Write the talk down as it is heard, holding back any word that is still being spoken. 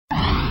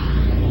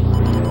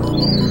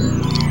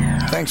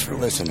Thanks for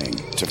listening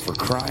to For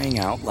Crying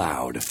Out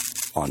Loud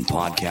on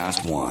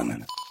Podcast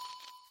One.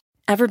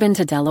 Ever been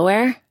to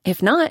Delaware?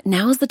 If not,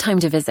 now's the time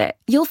to visit.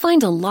 You'll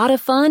find a lot of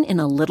fun in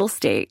a little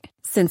state.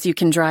 Since you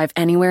can drive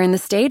anywhere in the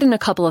state in a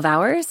couple of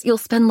hours, you'll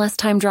spend less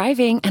time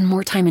driving and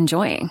more time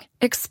enjoying.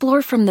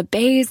 Explore from the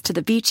bays to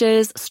the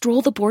beaches,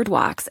 stroll the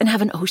boardwalks, and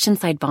have an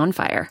oceanside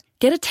bonfire.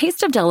 Get a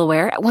taste of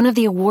Delaware at one of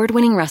the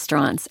award-winning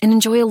restaurants and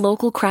enjoy a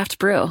local craft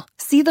brew.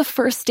 See the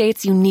first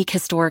state's unique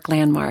historic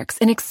landmarks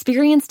and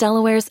experience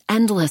Delaware's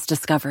endless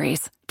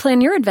discoveries.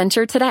 Plan your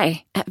adventure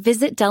today at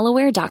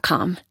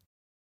visitdelaware.com.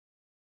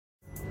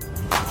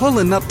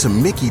 Pulling up to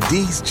Mickey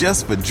D's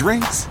just for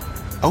drinks?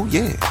 Oh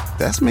yeah,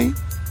 that's me.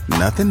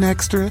 Nothing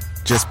extra,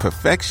 just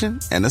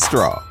perfection and a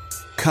straw.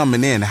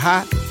 Coming in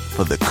hot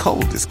for the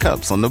coldest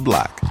cups on the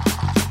block.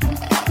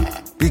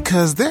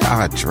 Because there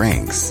are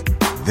drinks.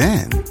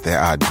 Then there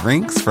are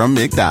drinks from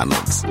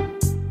McDonald's.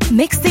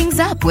 Mix things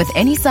up with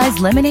any size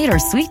lemonade or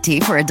sweet tea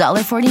for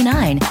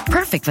 $1.49.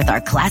 Perfect with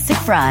our classic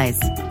fries.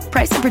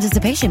 Price and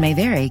participation may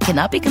vary.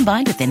 Cannot be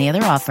combined with any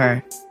other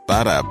offer.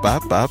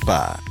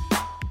 Ba-da-ba-ba-ba.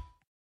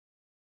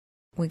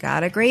 We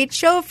got a great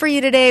show for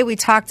you today. We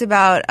talked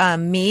about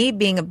me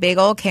being a big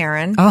old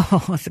Karen.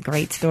 Oh, that's a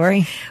great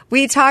story.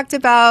 We talked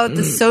about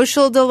the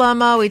social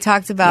dilemma. We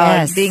talked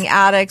about being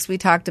addicts. We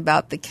talked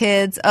about the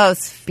kids.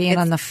 Being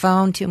on the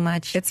phone too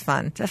much. It's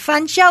fun. It's a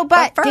fun show.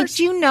 But first,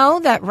 did you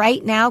know that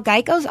right now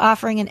Geico's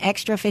offering an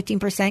extra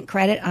 15%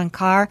 credit on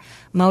car,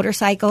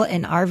 motorcycle,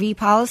 and RV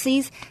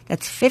policies?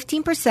 That's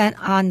 15%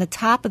 on the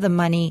top of the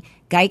money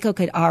Geico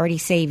could already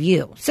save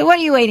you. So what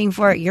are you waiting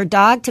for? Your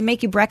dog to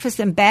make you breakfast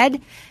in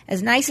bed?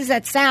 As nice as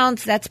that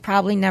sounds, that's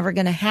probably never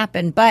going to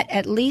happen. But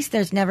at least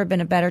there's never been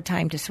a better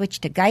time to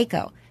switch to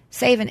Geico.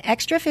 Save an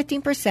extra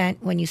 15%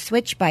 when you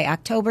switch by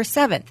October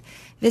 7th.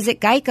 Visit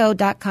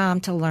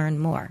geico.com to learn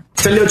more.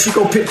 It's a little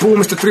Chico Pitbull,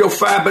 Mr.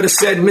 305, better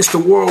said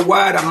Mr.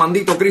 Worldwide. I'm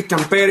Mandito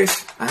Cristian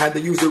Perez. I had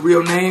to use the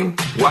real name.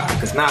 Why?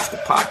 Because now it's the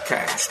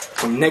podcast.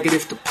 From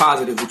negative to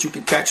positive, which you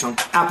can catch on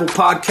Apple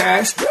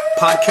Podcast,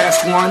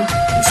 Podcast One,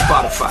 and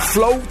Spotify.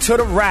 Flow to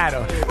the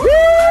rider. Woo!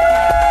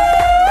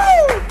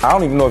 I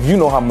don't even know if you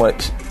know how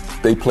much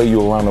they play you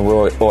around the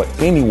world or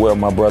anywhere,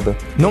 my brother.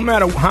 No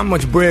matter how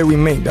much bread we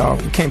make,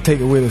 dog, we can't take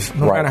it with us.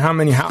 No matter how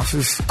many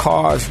houses,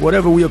 cars,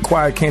 whatever we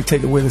acquire, can't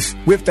take it with us.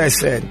 With that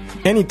said,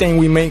 anything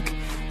we make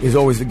is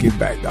always to give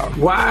back, dog.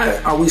 Why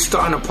are we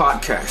starting a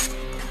podcast?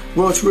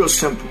 Well, it's real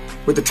simple.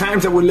 With the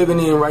times that we're living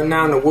in right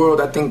now in the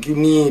world, I think you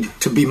need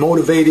to be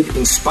motivated,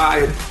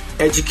 inspired,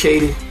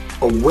 educated,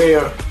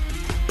 aware,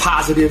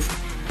 positive.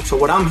 So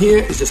what I'm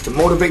here is just to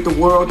motivate the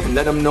world and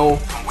let them know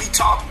when we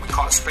talk, we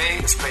call a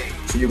spade a spade.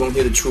 So you're going to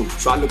hear the truth.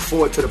 So I look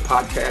forward to the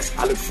podcast.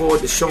 I look forward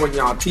to showing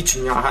y'all,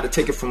 teaching y'all how to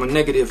take it from a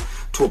negative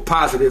to a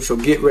positive. So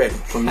get ready.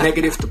 From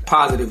negative to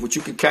positive, which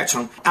you can catch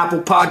on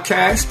Apple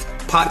Podcast,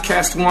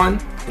 Podcast One,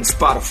 and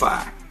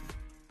Spotify.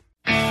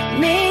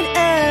 Made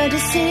a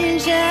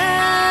decision.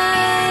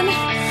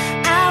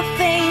 I'll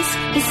face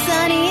the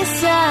sunny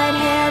side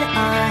head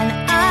on.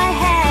 I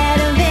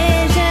had a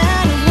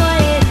vision of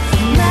what it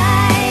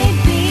might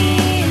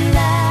be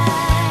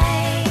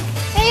like.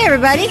 Hey,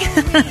 everybody.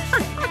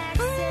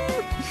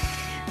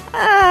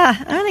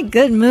 I'm in a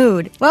good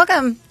mood.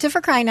 Welcome to For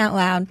Crying Out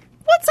Loud.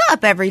 What's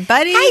up,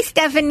 everybody? Hi,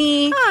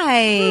 Stephanie.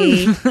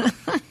 Hi.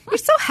 You're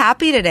so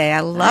happy today. I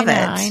love it.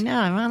 I know.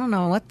 I don't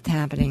know what's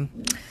happening.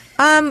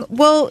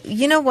 Well,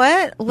 you know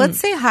what? Let's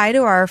say hi to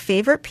our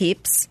favorite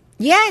peeps.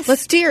 Yes.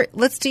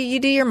 You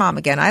do your mom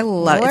again. I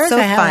love it. It's so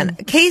Where's fun.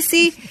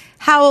 Casey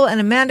Howell and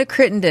Amanda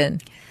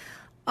Crittenden.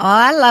 Oh,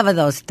 I love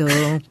those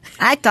two.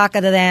 I talk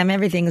to them.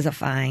 Everything's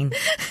fine.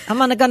 I'm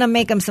gonna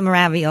make them some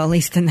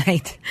raviolis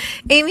tonight.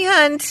 Amy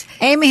Hunt.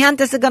 Amy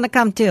Hunt is gonna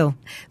come too.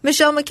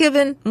 Michelle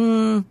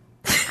McKibben.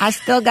 I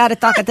still gotta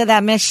talk to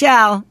that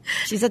Michelle.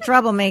 She's a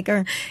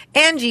troublemaker.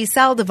 Angie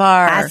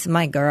Saldivar. That's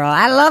my girl.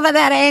 I love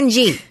that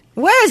Angie.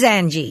 Where's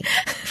Angie?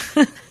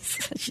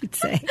 She'd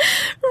say.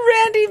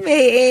 Randy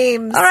May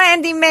Ames.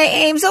 Randy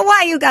May Ames. So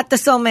why you got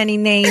so many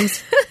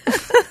names?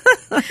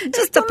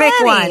 Just to pick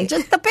one.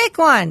 Just to pick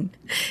one.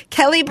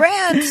 Kelly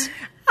Brandt.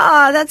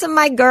 Oh, that's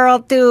my girl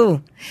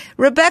too.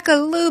 Rebecca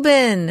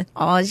Lubin.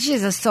 Oh,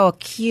 she's so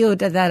cute,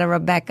 that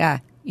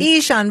Rebecca.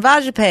 Ishan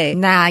Vajpayee.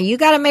 Nah, you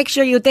got to make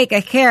sure you take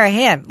care of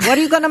him. What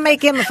are you going to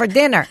make him for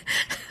dinner?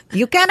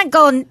 You can't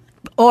go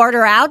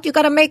order out. You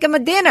got to make him a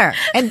dinner.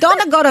 And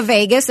don't go to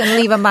Vegas and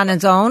leave him on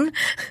his own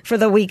for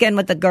the weekend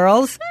with the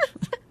girls.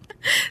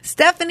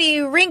 Stephanie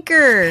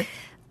Rinker.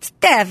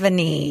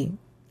 Stephanie.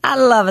 I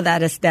love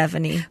that as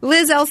Stephanie.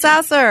 Liz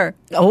Elsasser.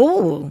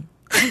 Oh,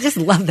 I just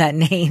love that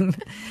name.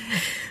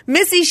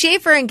 Missy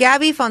Schaefer and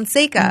Gabby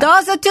Fonseca.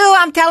 Those are two,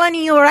 I'm telling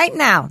you right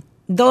now.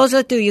 Those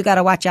are two you got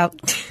to watch out.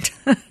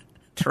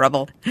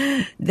 Trouble.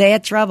 They're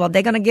trouble.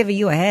 They're going to give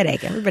you a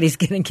headache. Everybody's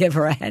going to give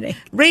her a headache.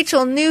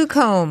 Rachel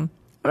Newcomb.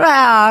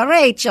 Ah,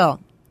 Rachel.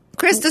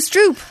 Krista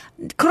Stroop.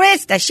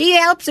 Krista, she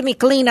helps me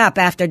clean up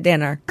after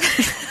dinner.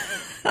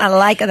 I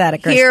like that,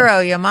 Krista.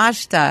 Hiro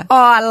Yamashita. Oh,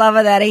 I love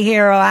that, a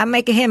hero. I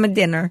make him a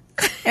dinner.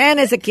 And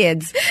as a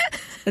kids.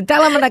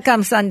 Tell him to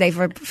come Sunday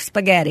for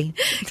spaghetti.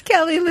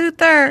 Kelly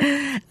Luther.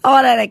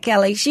 Oh, that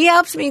Kelly. She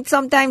helps me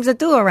sometimes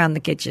too around the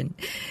kitchen.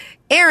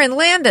 Aaron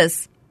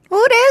Landis.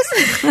 Who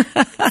this?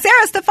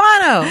 Sarah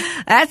Stefano.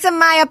 That's a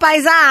Maya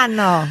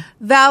Paisano.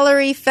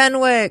 Valerie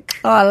Fenwick.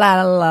 Oh, a lot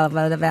of love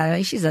out of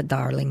Valerie. She's a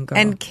darling girl.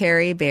 And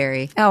Carrie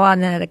Berry. Oh,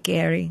 Annetta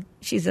Carrie.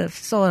 She's a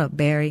sort of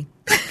berry.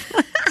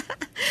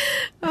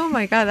 Oh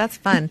my God, that's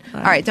fun.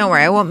 All right, don't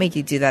worry. I won't make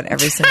you do that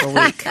every single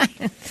week.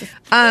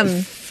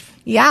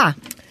 Yeah.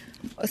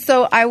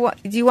 So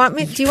do you want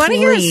to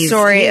hear a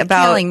story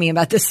about telling me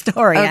about this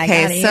story?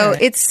 Okay, so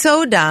it's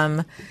so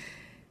dumb.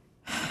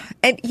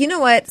 And you know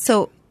what?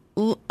 So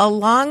a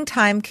long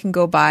time can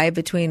go by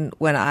between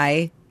when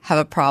I have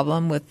a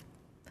problem with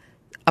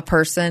a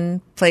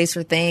person, place,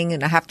 or thing,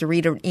 and I have to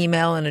read an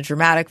email in a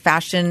dramatic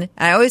fashion. And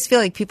I always feel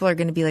like people are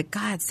going to be like,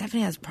 God,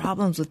 Stephanie has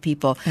problems with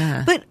people.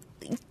 But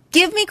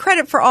give me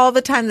credit for all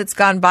the time that's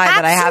gone by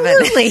that I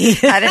haven't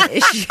had an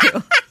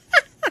issue.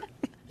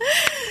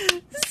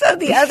 So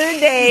the other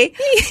day,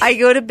 I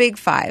go to Big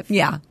Five.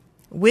 Yeah.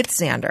 With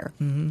Xander.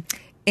 Mm-hmm.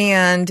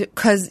 And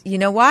because, you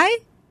know why?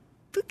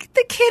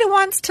 The kid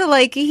wants to,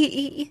 like,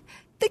 the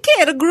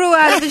kid grew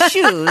out of his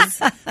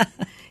shoes.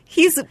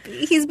 He's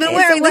been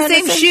wearing the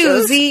same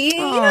shoes. You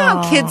know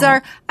how kids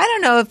are. I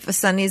don't know if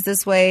Sonny's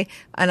this way,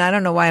 and I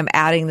don't know why I'm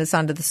adding this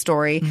onto the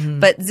story. Mm-hmm.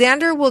 But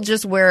Xander will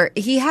just wear.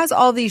 He has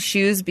all these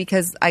shoes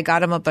because I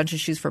got him a bunch of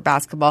shoes for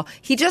basketball.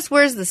 He just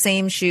wears the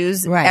same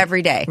shoes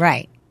every day.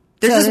 Right.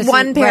 There's just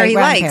one pair he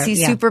likes.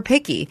 He's super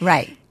picky.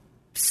 Right.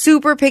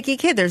 Super picky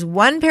kid. There's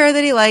one pair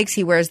that he likes.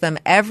 He wears them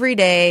every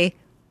day,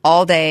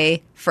 all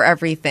day, for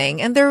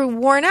everything, and they're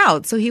worn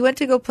out. So he went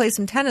to go play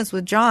some tennis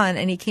with John,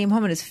 and he came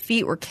home and his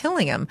feet were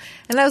killing him.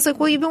 And I was like,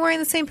 well, you've been wearing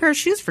the same pair of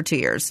shoes for 2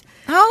 years.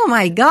 Oh,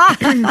 my God.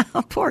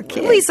 Poor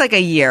kid. At least like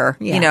a year,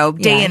 day in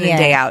and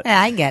day out.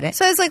 Yeah, I get it.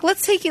 So I was like,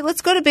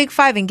 let's go to Big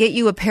Five and get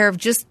you a pair of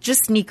just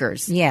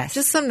sneakers. Yes.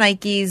 Just some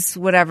Nikes,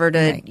 whatever,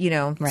 to,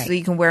 so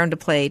you can wear them to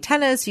play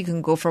tennis. You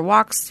can go for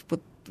walks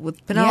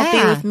with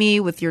Penelope, with me,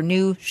 with your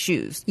new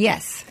shoes.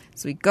 Yes.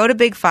 So we go to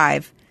Big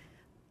Five.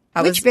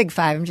 Which Big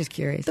Five? I'm just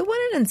curious. The one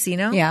in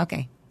Encino. Yeah,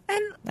 okay.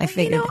 And I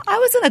figured. I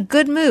was in a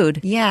good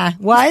mood. Yeah.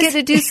 I was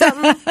getting to do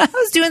something. I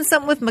was doing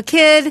something with my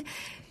kid,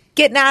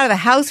 getting out of the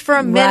house for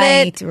a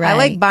minute. Right. I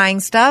like buying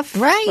stuff.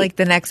 Right. Like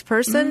the next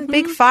person. Mm-hmm.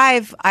 Big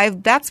Five,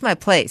 that's my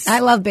place. I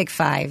love Big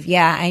Five.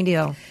 Yeah, I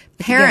do.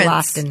 Parents, you get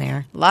lost in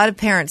there. A lot of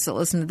parents that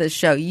listen to this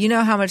show, you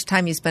know how much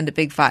time you spend at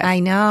Big Five. I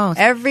know.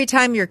 Every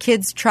time your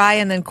kids try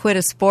and then quit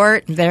a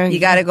sport, you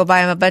got to go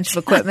buy them a bunch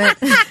of equipment.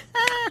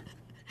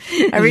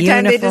 Every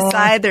time they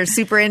decide they're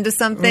super into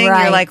something,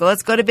 you're like, well,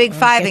 let's go to Big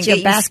Five and get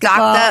you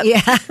stocked up.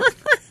 Yeah.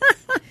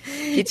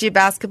 Get you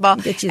basketball.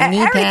 Get you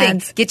knee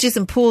pads. Get you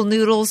some pool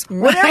noodles. Right.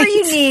 Whatever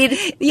you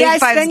need. Yes,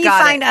 then you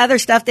find other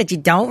stuff that you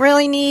don't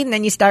really need, and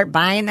then you start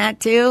buying that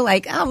too.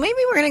 Like, oh, maybe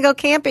we're going to go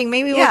camping.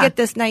 Maybe we'll get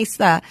this nice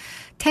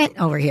tent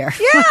over here.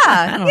 Yeah.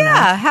 I don't know.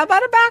 How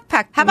about a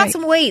backpack? How about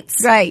some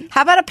weights? Right.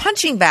 How about a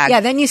punching bag? Yeah,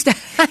 then you start,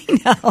 I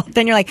know.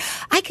 Then you're like,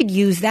 I could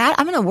use that.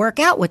 I'm going to work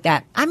out with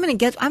that. I'm going to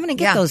get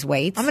those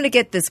weights. I'm going to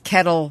get this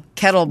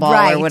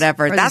kettlebell or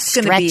whatever. Or that's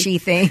going to be stretchy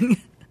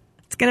thing.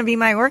 It's going to be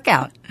my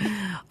workout.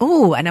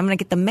 Oh, and I'm going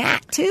to get the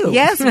mat too.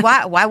 Yes.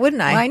 Why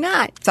wouldn't I? Why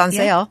not? It's on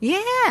sale.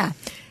 Yeah.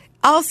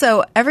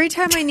 Also, every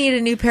time I need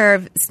a new pair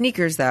of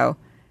sneakers, though,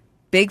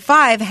 Big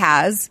Five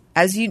has,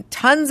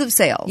 tons of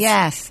sales.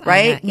 Yes.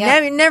 Right?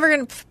 You're never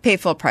going to pay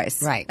full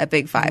price at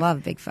Big Five. I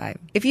love Big Five.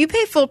 If you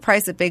pay full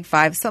price at Big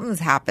Five, something's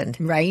happened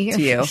to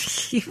you.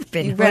 You've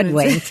been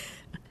hoodwinked.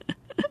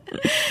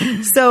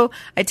 So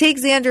I take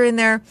Xander in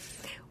there.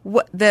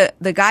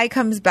 The guy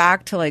comes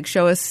back to like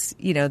show us,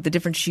 the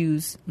different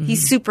shoes. Mm-hmm.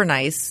 He's super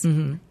nice.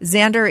 Mm-hmm.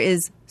 Xander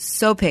is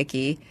so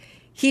picky.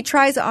 He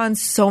tries on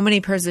so many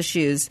pairs of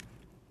shoes.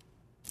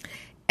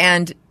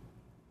 And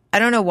I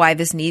don't know why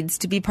this needs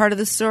to be part of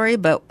the story,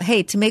 but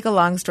hey, to make a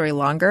long story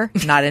longer,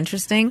 not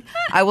interesting,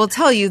 I will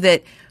tell you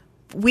that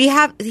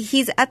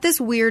he's at this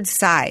weird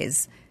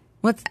size.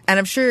 And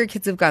I'm sure your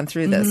kids have gone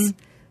through this.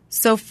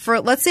 So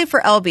let's say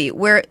for LB,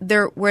 where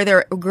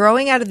they're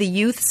growing out of the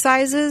youth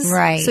sizes.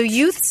 Right. So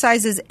youth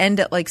sizes end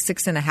at like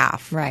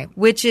 6.5. Right.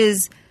 Which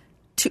is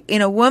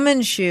in a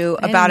woman's shoe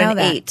about an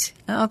 8.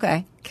 Oh,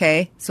 okay.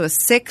 Okay. So a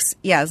 6,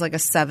 is like a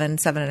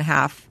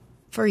 7.5.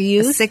 For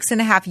youth? A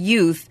 6.5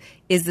 youth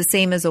is the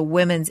same as a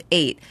women's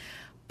 8.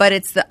 But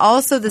it's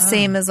also the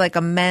same as like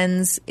a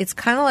men's. It's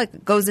kind of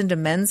like goes into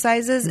men's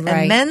sizes. Right.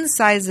 And men's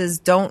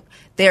sizes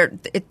they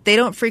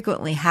don't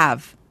frequently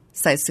have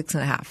size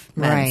 6.5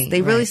 men's. Right,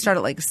 they really start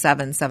at like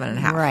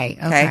 7.5. Right.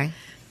 Okay.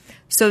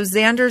 So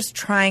Xander's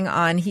trying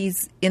on.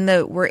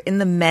 We're in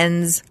the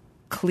men's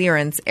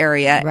clearance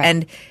area,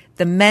 and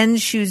the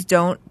men's shoes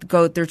don't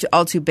go. They're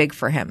all too big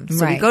for him.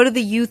 So we go to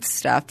the youth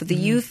stuff, but the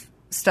youth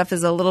stuff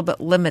is a little bit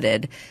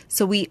limited.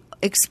 So we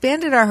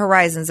expanded our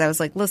horizons. I was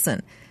like,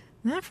 listen,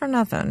 not for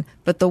nothing,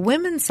 but the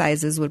women's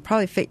sizes would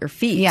probably fit your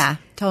feet. Yeah,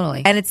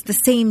 totally. And it's the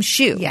same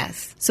shoe.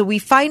 Yes. So we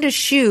find a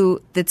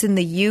shoe that's in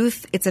the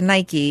youth. It's a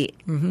Nike.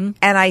 Mm-hmm.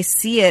 And I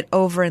see it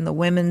over in the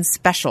women's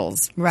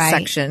specials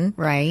section.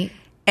 Right.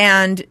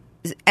 and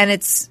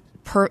it's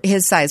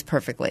his size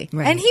perfectly.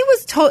 Right. And he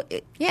was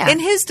in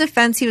his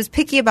defense, he was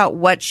picky about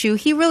what shoe.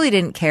 He really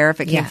didn't care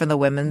if it came from the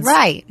women's.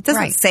 Right. It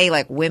doesn't say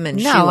like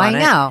women's shoe No, on I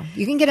know.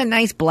 You can get a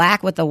nice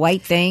black with the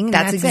white thing.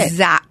 That's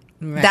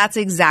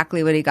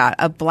exactly what he got.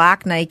 A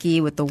black Nike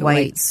with the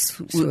white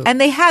swoop.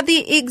 And they had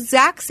the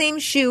exact same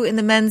shoe in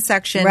the men's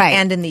section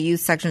and in the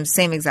youth section,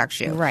 same exact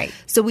shoe. Right.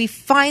 So we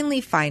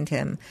finally find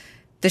him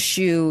the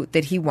shoe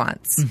that he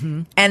wants.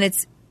 Mm-hmm. And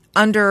it's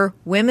under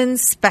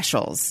women's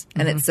specials.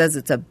 And it says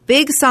it's a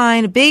big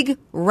sign, a big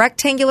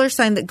rectangular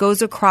sign that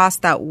goes across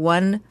that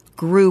one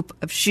group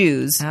of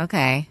shoes.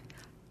 Okay.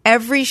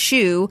 Every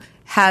shoe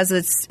has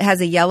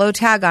a yellow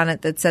tag on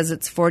it that says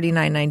it's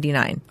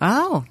 $49.99.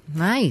 Oh,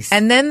 nice.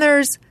 And then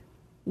there's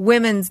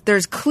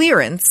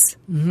clearance,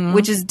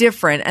 which is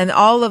different, and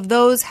all of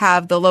those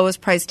have the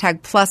lowest price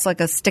tag plus like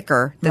a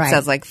sticker that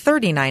says like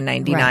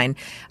 $39.99. Right.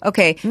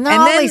 Okay, and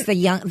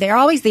they're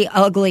always the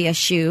ugliest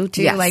shoe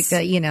too, like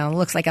the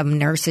looks like a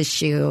nurse's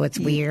shoe. It's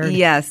weird.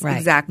 Yes,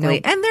 exactly.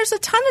 Nope. And there's a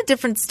ton of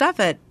different stuff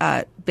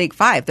at Big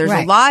Five. There's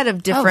a lot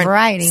of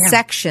different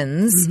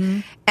sections,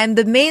 and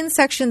the main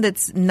section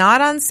that's not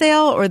on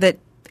sale or that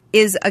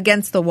is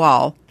against the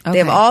wall. Okay. They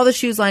have all the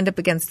shoes lined up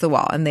against the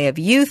wall, and they have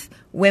youth,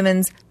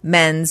 women's,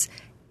 men's,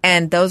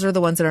 and those are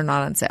the ones that are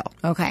not on sale.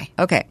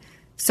 Okay.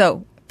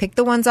 So pick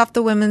the ones off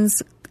the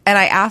women's, and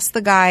I asked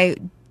the guy,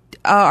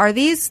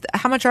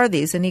 how much are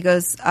these? And he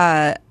goes,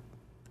 I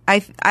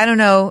don't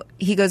know.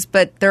 He goes,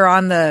 but they're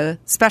on the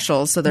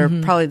special, so they're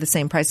probably the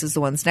same price as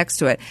the ones next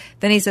to it.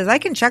 Then he says, I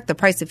can check the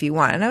price if you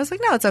want. And I was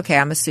like, no, it's okay.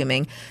 I'm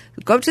assuming.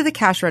 Go up to the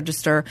cash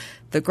register.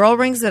 The girl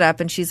rings it up,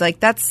 and she's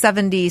like, that's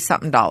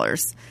 $70-something.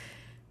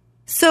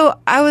 So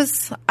I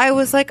was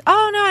like,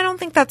 oh no, I don't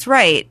think that's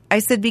right. I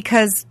said,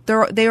 because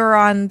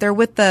they're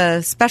with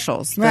the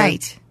specials.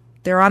 Right.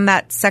 They're on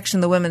that section,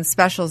 the women's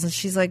specials. And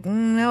she's like,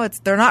 no,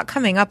 they're not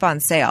coming up on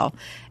sale.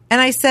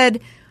 And I said,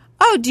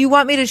 oh, do you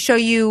want me to show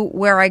you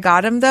where I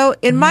got them though?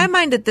 In my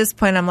mind at this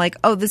point, I'm like,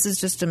 oh, this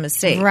is just a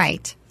mistake.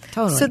 Right.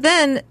 Totally. So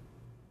then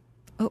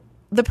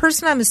the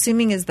person I'm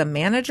assuming is the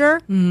manager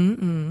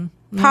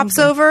pops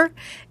over,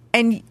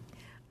 and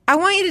I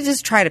want you to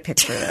just try to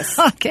picture this.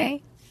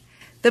 Okay.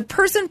 The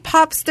person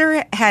pops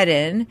their head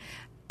in,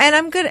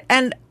 and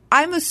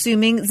I'm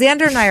assuming,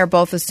 Xander and I are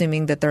both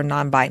assuming that they're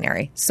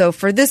non-binary. So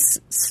for this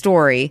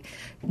story,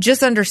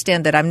 just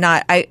understand that I'm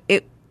not. I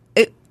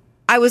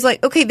was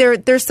like, okay,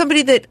 there's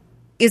somebody that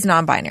is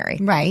non-binary,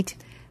 right?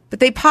 But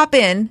they pop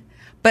in,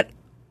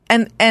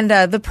 and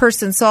the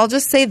person. So I'll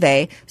just say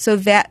they. So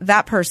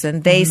that person,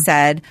 they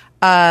said,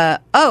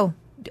 you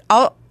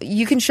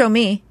can show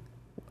me.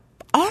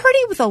 Already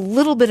with a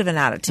little bit of an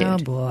attitude. Oh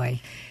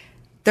boy.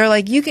 They're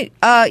like, you can,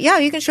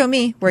 you can show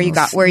me where you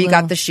got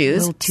the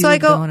shoes. So I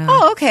go,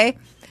 oh, okay.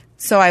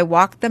 So I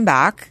walk them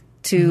back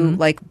to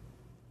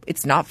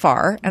it's not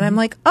far, and I'm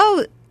like,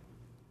 oh,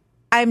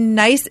 I'm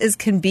nice as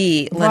can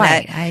be,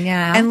 Lynette. Right, I know.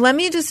 And let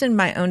me just, in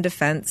my own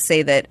defense,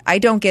 say that I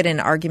don't get in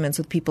arguments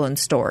with people in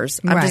stores.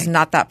 I'm just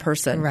not that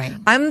person. Right.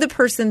 I'm the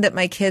person that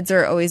my kids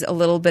are always a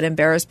little bit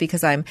embarrassed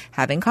because I'm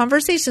having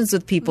conversations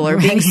with people or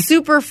being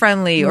super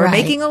friendly or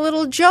making a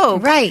little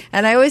joke. Right.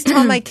 And I always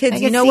tell my kids,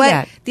 you know what?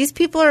 That. These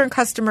people are in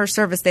customer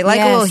service. They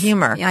like a little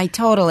humor.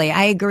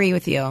 I agree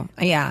with you.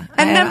 Yeah.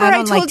 And remember, I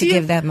don't like to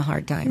give them a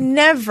hard time.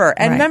 Never.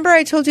 And remember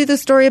I told you the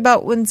story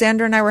about when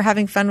Xander and I were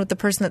having fun with the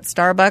person at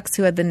Starbucks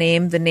who had the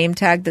name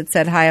tag that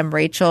said, hi, I'm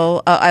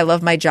Rachel. I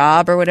love my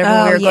job or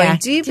whatever. We were going,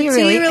 do you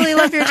really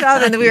love your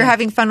job? And then we were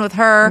having fun with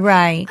her.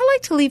 Right. I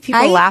like to leave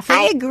people laughing.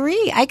 I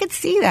agree. I could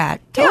see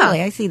that. Totally.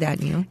 Yeah. I see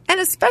that in you.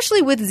 And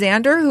especially with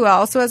Xander, who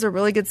also has a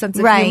really good sense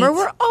of humor.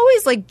 We're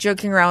always like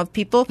joking around with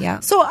people. Yeah.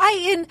 So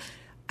I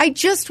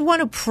just want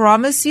to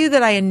promise you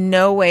that I in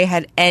no way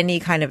had any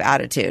kind of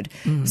attitude.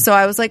 So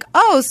I was like,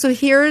 oh, so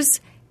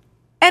here's...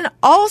 And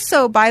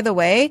also, by the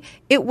way,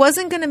 it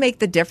wasn't going to make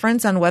the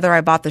difference on whether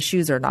I bought the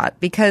shoes or not,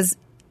 because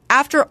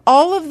after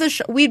all of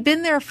the we'd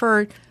been there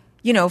for,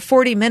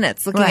 40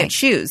 minutes looking at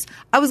shoes.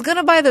 I was going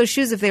to buy those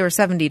shoes if they were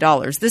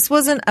 $70. This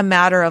wasn't a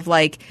matter of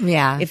like,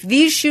 if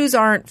these shoes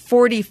aren't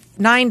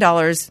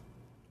 $49,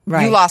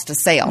 you lost a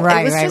sale.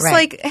 Right, it was just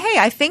like, hey,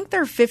 I think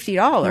they're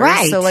 $50.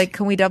 Right. So like,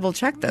 can we double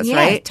check this? Yeah,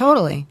 right?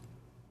 Totally.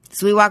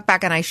 So we walk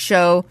back and I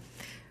show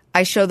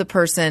the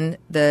person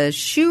the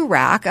shoe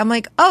rack. I'm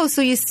like, oh,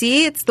 so you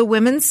see, it's the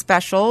women's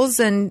specials,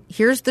 and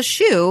here's the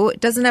shoe. It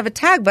doesn't have a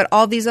tag, but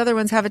all these other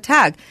ones have a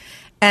tag.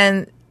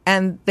 And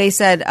they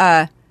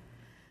said,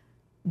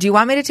 do you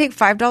want me to take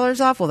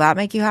 $5 off? Will that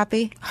make you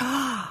happy?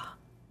 Oh.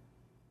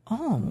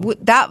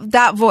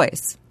 That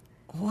voice.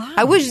 Wow.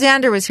 I wish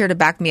Xander was here to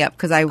back me up,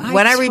 because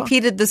when I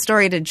repeated the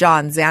story to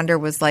John, Xander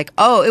was like,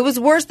 oh, it was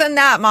worse than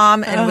that,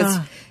 Mom.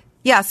 And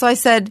so I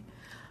said,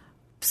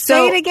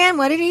 say it again.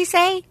 What did he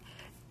say?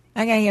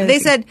 I gotta hear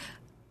this. They said,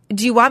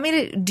 do you want me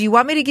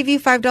to give you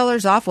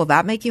 $5 off? Will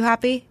that make you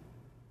happy?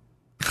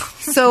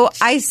 So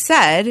I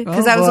said,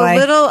 because I was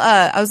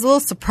a little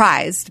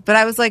surprised, but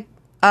I was like,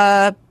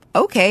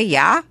 okay,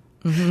 yeah.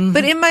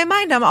 But in my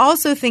mind, I'm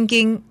also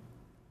thinking,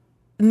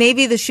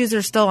 maybe the shoes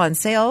are still on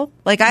sale.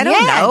 Like, I don't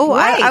Yeah, know.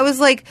 right. I was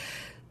like,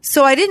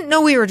 so I didn't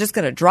know we were just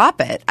going to drop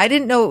it. I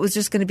didn't know it was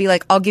just going to be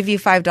like, I'll give you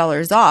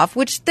 $5 off,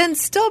 which then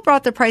still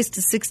brought the price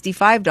to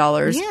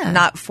 $65, Yeah.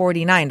 not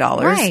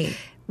 $49. Right.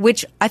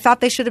 Which I thought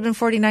they should have been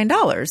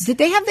 $49. Did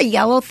they have the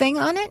yellow thing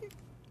on it?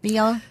 The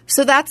yellow?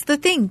 So that's the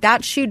thing.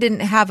 That shoe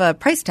didn't have a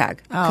price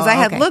tag because I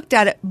had okay. looked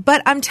at it.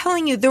 But I'm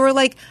telling you, there were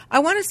like, I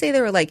want to say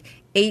there were like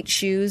 8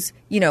 shoes,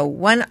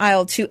 one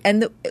aisle, 2,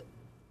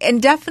 and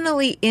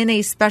definitely in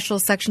a special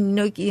section,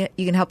 you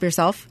can help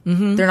yourself.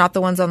 Mm-hmm. They're not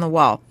the ones on the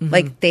wall. Mm-hmm.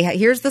 Like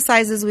here's the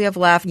sizes we have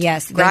left.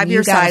 Yes, then grab you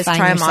your gotta size, find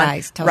try your them on.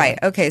 size, totally. Right.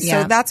 Okay.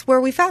 Yeah. So that's where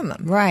we found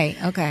them.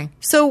 Right. Okay.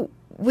 So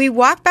we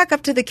walk back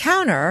up to the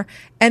counter,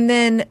 and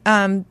then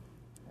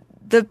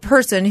the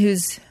person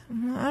who's,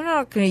 I'm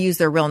not going to use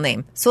their real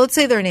name. So let's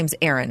say their name's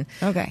Aaron.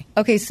 Okay.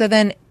 Okay. So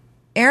then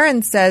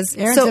Aaron says,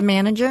 Aaron's so the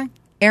manager?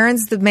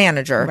 Aaron's the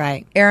manager.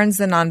 Right. Aaron's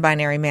the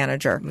non-binary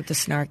manager. With the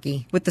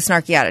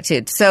snarky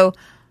attitude. So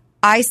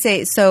I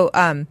say,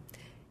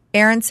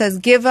 Aaron says,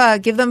 give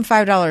them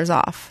 $5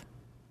 off.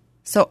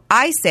 So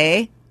I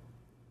say,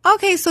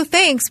 okay, so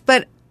thanks,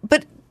 but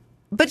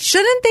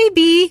shouldn't they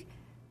be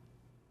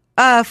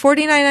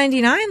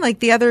 $49.99 like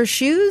the other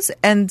shoes?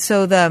 And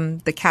so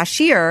the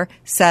cashier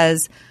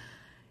says,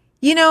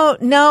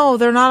 no,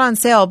 they're not on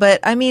sale. But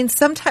I mean,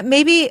 sometimes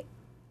maybe.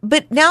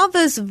 But now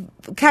this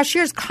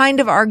cashier's kind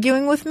of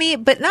arguing with me,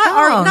 but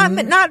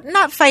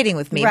not fighting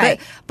with me, right.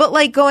 but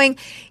like going,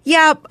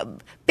 yeah,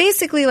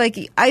 basically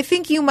like, I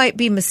think you might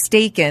be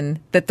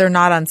mistaken that they're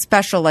not on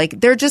special. Like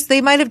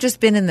they might have just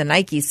been in the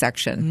Nike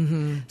section.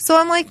 Mm-hmm. So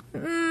I'm like,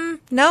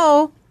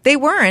 no, they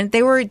weren't.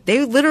 They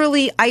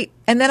literally,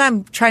 and then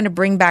I'm trying to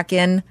bring back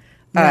in,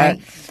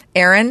 right.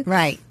 Aaron.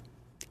 Right.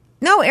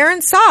 No,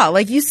 Aaron saw.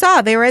 Like you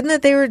saw, they were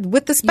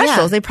with the specials.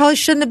 Yeah. They probably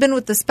shouldn't have been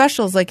with the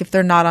specials. Like if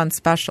they're not on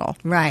special,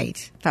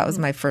 right? That was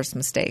my first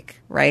mistake,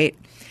 right?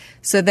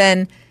 So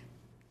then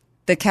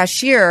the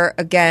cashier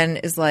again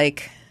is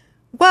like,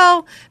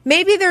 well,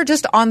 maybe they were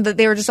just on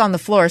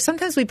the floor.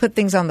 Sometimes we put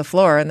things on the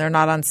floor and they're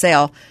not on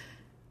sale.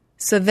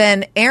 So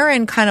then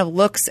Aaron kind of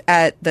looks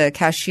at the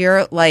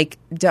cashier like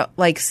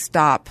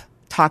stop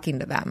talking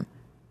to them.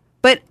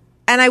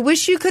 And I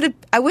wish I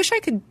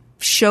could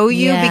show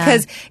you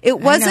because it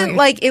wasn't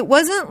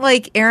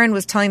like Aaron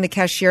was telling the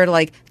cashier to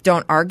like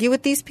don't argue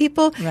with these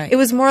people. Right. It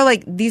was more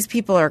like these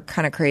people are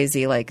kind of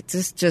crazy. Like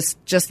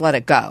just let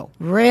it go.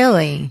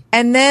 Really?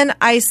 And then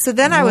I was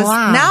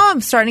now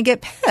I'm starting to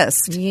get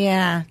pissed.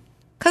 Yeah.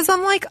 Because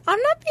I'm like, I'm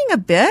not being a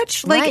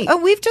bitch. Like,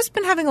 right. We've just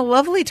been having a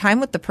lovely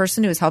time with the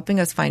person who was helping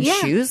us find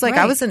shoes. Like,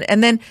 right. I wasn't.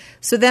 And then,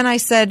 so then I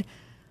said,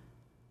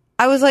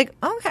 I was like,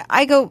 okay.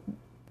 I go,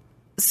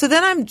 so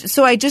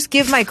I just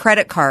give my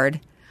credit card.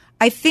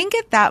 I think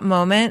at that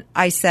moment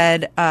I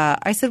said,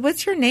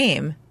 what's your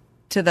name?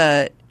 To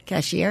the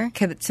cashier?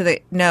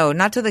 No,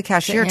 not to the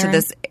cashier, to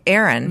this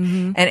Aaron.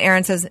 Mm-hmm. And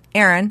Aaron says,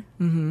 Aaron.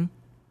 Mm-hmm.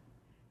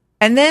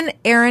 And then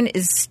Aaron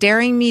is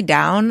staring me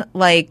down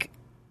like,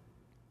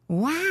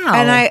 wow.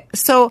 And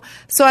so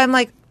I'm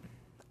like,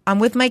 I'm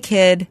with my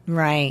kid.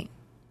 Right.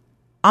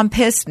 I'm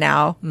pissed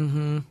now.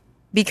 Mm-hmm.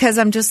 Because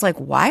I'm just like,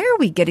 why are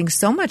we getting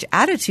so much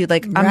attitude?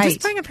 Like, I'm right.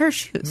 just buying a pair of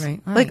shoes.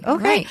 Right. Like,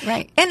 okay.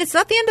 Right. And it's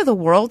not the end of the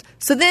world.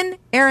 So then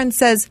Aaron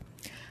says,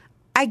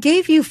 I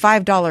gave you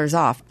 $5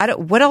 off.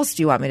 What else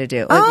do you want me to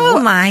do?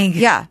 Like, my God.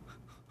 Yeah.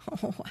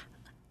 Oh.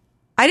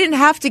 I didn't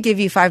have to give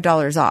you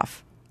 $5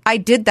 off. I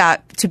did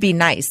that to be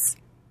nice.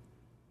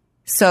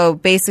 So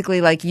basically,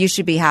 like, you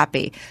should be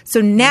happy.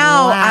 So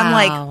now I'm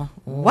like,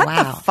 what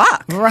the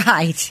fuck?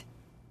 Right.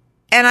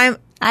 And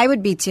I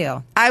would be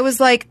too. I was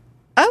like,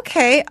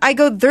 okay. I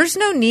go, there's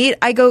no need.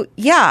 I go,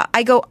 yeah.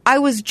 I go, I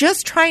was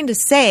just trying to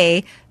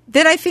say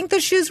that I think the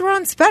shoes were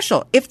on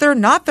special. If they're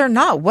not, they're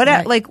not. What?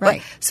 Right,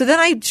 right. So then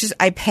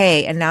I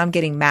pay, and now I'm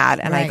getting mad,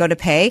 and I go to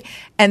pay,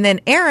 and then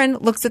Aaron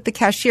looks at the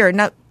cashier.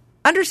 Now,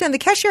 understand the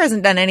cashier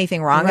hasn't done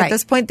anything wrong at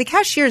this point. The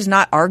cashier is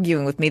not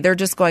arguing with me. They're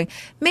just going,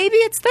 maybe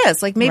it's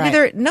this. Like maybe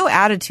they're no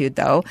attitude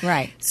though.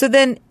 Right. So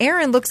then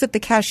Aaron looks at the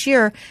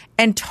cashier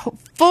and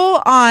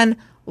full on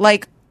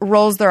like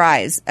rolls their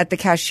eyes at the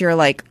cashier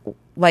like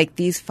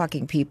these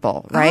fucking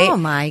people, right? Oh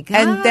my God.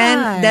 And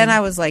then I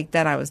was like,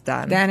 then I was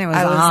done. Then it was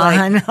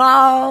on. Like,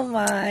 oh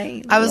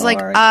my I was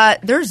Lord.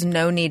 like, there's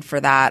no need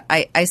for that.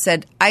 I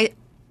said,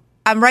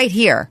 I'm right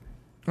here.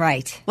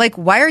 Right. Like,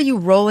 why are you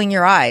rolling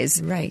your eyes?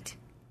 Right.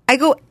 I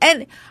go,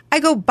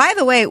 by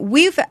the way,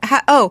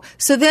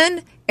 so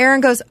then Aaron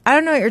goes, I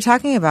don't know what you're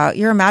talking about.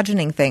 You're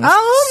imagining things.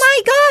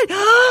 Oh my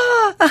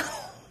God.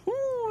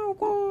 Oh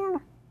my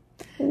God.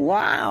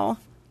 Wow.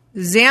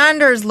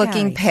 Xander's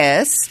looking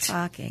pissed.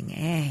 Fucking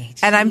A.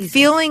 And I'm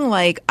feeling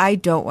like I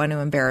don't want to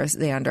embarrass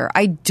Xander.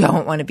 I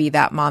don't want to be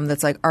that mom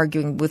that's like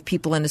arguing with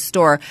people in a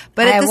store.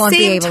 But at the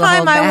same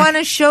time, I want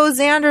to show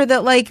Xander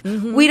that like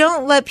we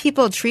don't let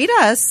people treat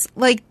us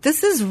like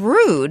this is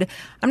rude.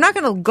 I'm not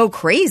going to go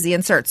crazy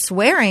and start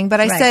swearing. But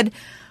I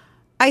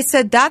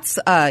said that's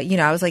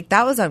I was like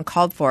that was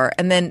uncalled for.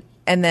 And then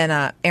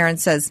Aaron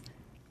says,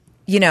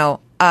 you're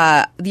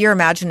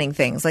imagining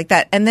things like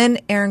that. And then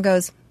Aaron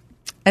goes,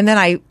 And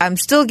then I'm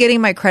still getting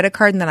my credit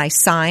card, and then I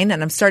sign,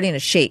 and I'm starting to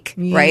shake,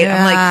 right? Yeah,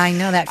 I'm like, I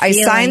know that I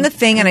feeling. sign the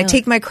thing, and I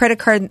take my credit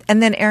card,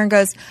 and then Aaron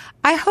goes,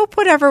 I hope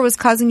whatever was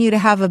causing you to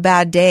have a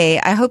bad day,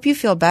 I hope you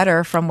feel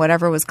better from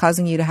whatever was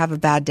causing you to have a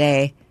bad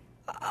day.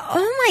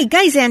 Oh, my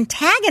God, he's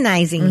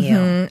antagonizing you.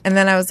 And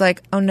then I was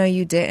like, oh, no,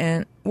 you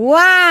didn't.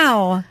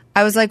 Wow.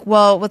 I was like,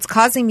 well, what's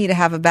causing me to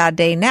have a bad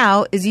day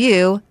now is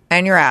you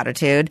and your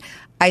attitude.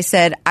 I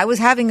said, I was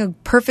having a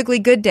perfectly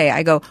good day.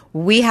 I go,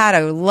 we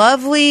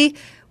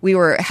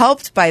were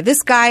helped by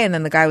this guy, and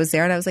then the guy was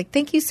there, and I was like,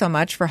 thank you so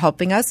much for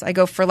helping us. I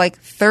go, for like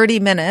 30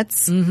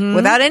 minutes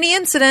without any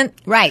incident.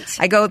 Right.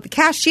 I go, the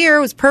cashier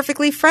was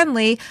perfectly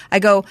friendly. I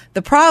go,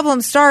 the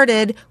problem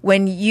started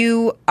when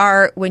you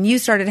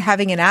started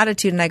having an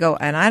attitude, and I go,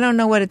 and I don't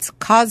know what it's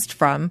caused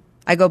from.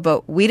 I go,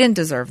 but we didn't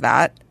deserve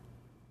that.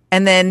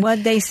 And then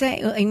What'd they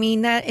say? I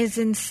mean, that is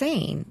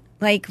insane.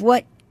 Like,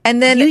 what?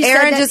 And then You said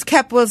Aaron that-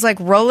 just was like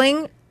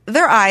rolling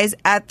their eyes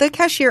at the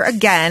cashier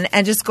again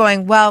and just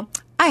going, well,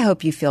 I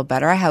hope you feel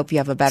better. I hope you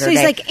have a better day. So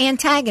he's like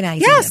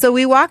antagonizing yeah. you. So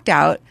we walked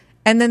out,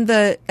 and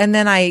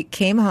then I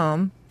came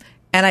home,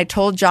 and I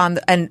told John,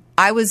 and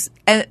I was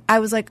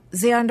like,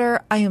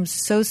 Xander, I am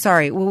so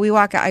sorry. Well, we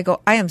walk out. I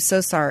go, I am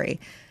so sorry.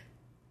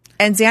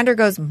 And Xander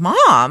goes,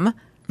 Mom,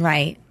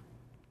 Right.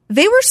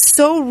 they were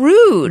so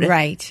rude.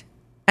 Right.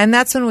 And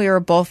that's when we were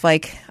both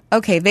like,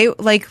 okay,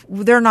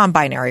 they're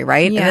non-binary,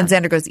 right? Yeah. And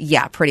then Xander goes,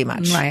 yeah, pretty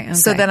much. Right, okay.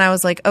 So then I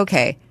was like,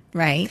 okay.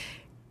 Right.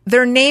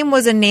 Their name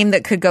was a name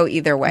that could go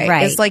either way.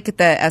 Right. It's like the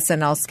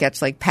SNL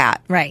sketch, like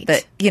Pat. Right.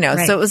 That,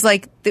 Right. so it was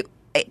like,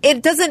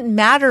 it doesn't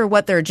matter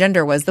what their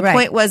gender was. The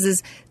Right. point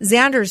is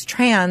Xander's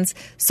trans,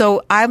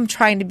 so I'm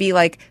trying to be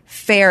like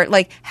fair,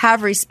 like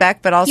have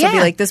respect, but also be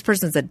Yeah. like, this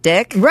person's a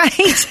dick.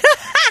 Right.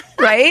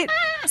 Right?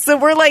 So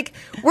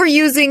we're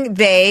using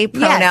they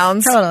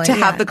pronouns totally, to yeah.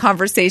 have the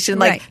conversation.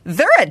 Like, Right.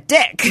 they're a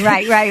dick.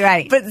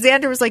 Right. But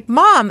Xander was like,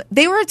 Mom,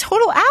 they were a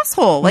total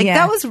asshole. Like, Yeah.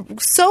 that was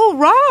so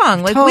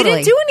wrong. Like, we Totally.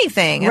 didn't do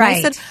anything. And I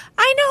Right. said,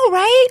 I know,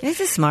 right? He's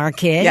a smart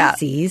kid. Yeah. He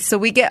sees. So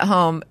we get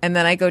home, and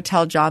then I go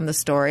tell John the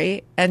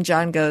story, and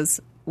John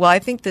goes, well, I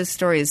think this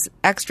story is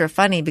extra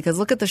funny because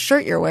look at the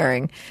shirt you're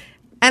wearing.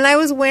 And I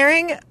was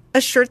wearing a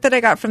shirt that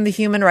I got from the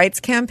Human Rights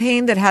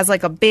Campaign that has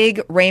like a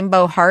big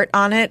rainbow heart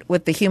on it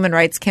with the Human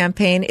Rights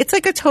Campaign. It's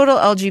like a total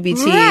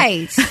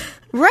LGBT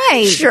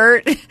Right.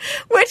 shirt.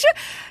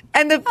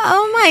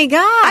 Oh my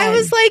God. I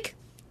was like,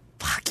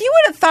 fuck, you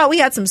would have thought we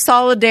had some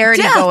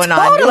solidarity Yeah, going on.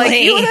 totally. Like,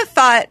 you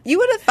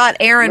would have thought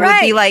Aaron would be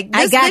Right. like,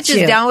 I this got bitch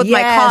you. is down with my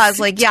Yes, cause.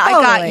 Like, yeah, I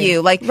got totally.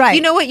 you. Like, Right.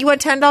 you know what? You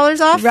want $10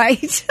 off?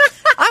 Right.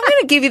 I'm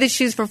going to give you the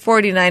shoes for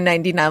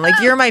 $49.99. Like,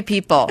 you're my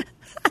people.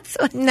 That's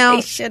what No.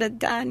 they should have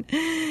done.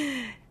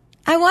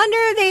 I wonder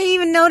if they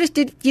even noticed.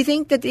 Did you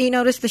think that they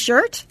noticed the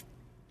shirt?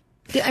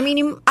 I mean,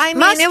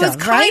 It was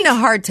kind of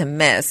hard to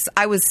miss.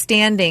 I was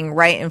standing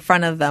right in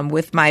front of them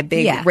with my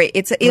big. Yeah.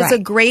 It's a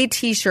gray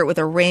T-shirt with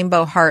a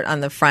rainbow heart on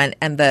the front,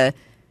 and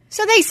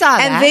So they saw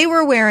that. and they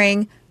were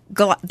wearing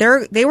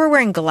they were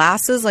wearing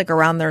glasses like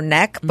around their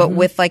neck, but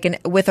with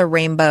with a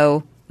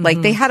rainbow.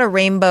 Like they had a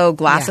rainbow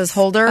glasses Yes.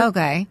 holder.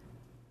 Okay.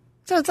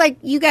 So it's like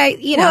you guys,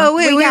 Well,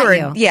 we got were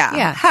you.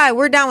 yeah. Hi,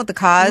 we're down with the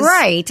cause,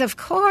 Right, of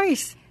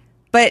course.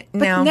 But But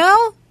no.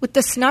 no, with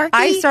the snarky.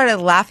 I started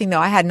laughing though.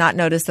 I had not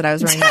noticed that I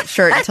was wearing that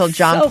shirt until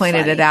John so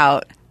pointed funny. it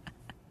out.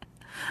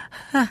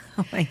 Oh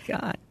my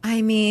God.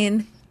 I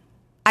mean,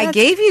 I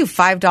gave you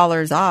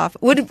 $5 off.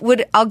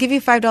 Would I'll give you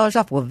 $5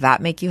 off? Will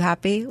that make you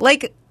happy?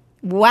 Like,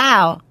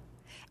 Wow.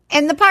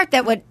 And the part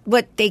that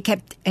what they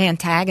kept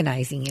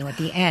antagonizing you at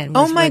the end.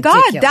 Was oh my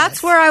ridiculous. God,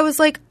 that's where I was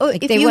like, oh, if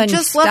they you wouldn't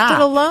just left stop.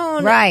 it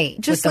alone, Right.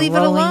 Just With the leave it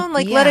rolling- alone.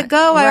 Like, yeah, let it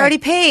go. I right. already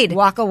paid.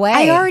 Walk away.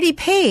 I already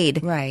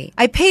paid. Right.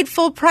 I paid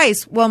full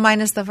price. Well,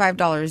 minus the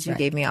 $5 you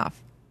gave me off.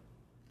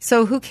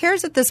 So who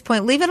cares at this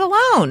point? Leave it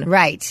alone.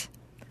 Right.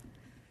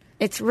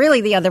 It's really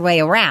the other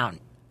way around.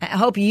 I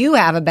hope you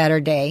have a better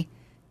day,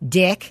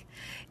 Dick.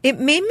 It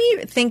made me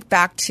think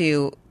back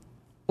to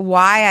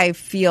why I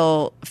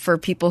feel for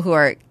people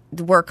who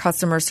work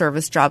customer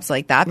service jobs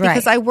like that,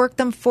 because Right. I worked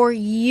them for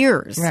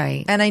years.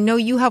 Right. And I know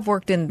you have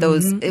worked in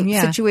those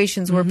yeah.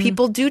 situations where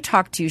people do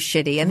talk to you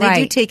shitty and they do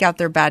Right. take out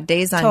their bad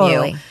days on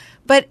Totally. you.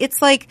 But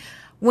it's like,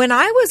 when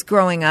I was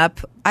growing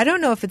up, I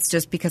don't know if it's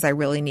just because I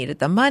really needed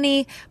the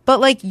money, but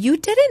like, you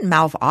didn't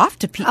mouth off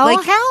to people. Oh,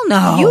 like, hell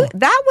no.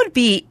 That would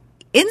be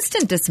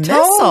instant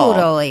dismissal.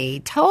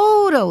 Totally.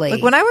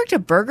 Like, when I worked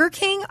at Burger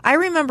King, I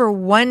remember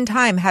one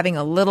time having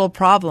a little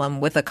problem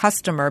with a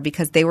customer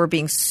because they were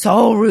being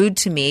so rude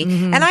to me,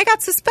 and I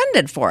got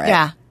suspended for it.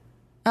 Yeah.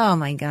 Oh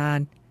my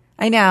God.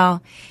 I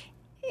know.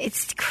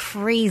 It's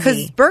crazy.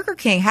 Because Burger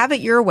King, have it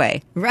your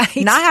way. Right.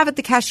 Not have it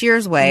the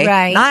cashier's way.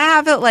 Right. Not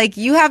have it like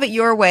you have it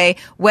your way.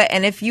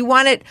 And if you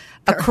want it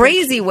a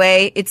crazy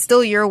way, it's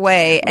still your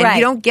way. And Right.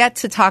 you don't get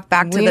to talk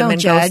back to We them don't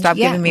and judge. go, stop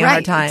Yeah, giving me a right.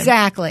 hard time.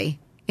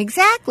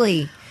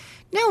 Exactly.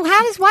 No,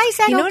 why is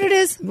that? You know what it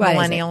is? What is it?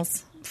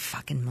 Millennials.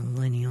 Fucking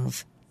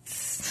millennials.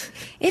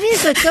 It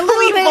is. It's a little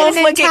We bit both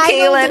an look at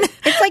entitled- Kaylin.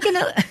 It's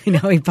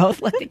like we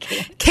both look at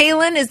Kaylin.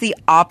 Kaylin is the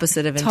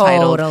opposite of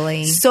entitled.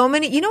 Totally. So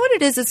many. You know what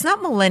it is? It's not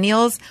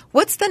millennials.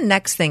 What's the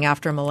next thing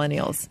after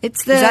millennials?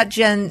 Is that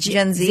Gen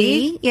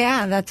Z?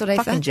 Yeah, that's what I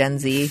Fucking thought. Gen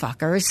Z.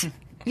 Fuckers.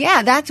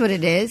 Yeah, that's what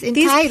it is. These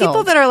Entitled.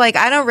 people that are like,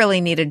 I don't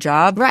really need a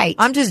job. Right.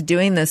 I'm just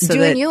doing this so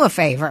doing that you a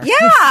favor.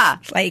 Yeah.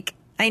 Like,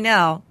 I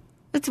know.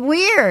 It's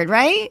weird,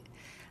 right?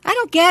 I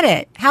don't get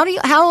it.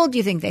 How old do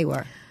you think they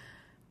were?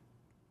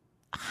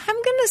 I'm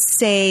going to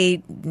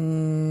say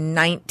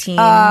 19,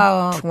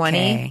 Oh, 20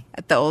 okay.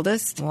 at the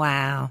oldest.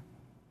 Wow.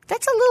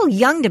 That's a little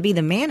young to be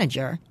the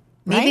manager.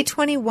 Maybe right?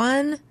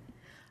 21.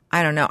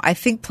 I don't know. I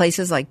think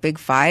places like Big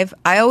Five,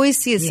 I always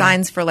see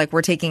signs for like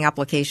we're taking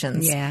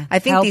applications. Yeah. I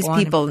think Help these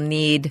wanted. people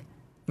need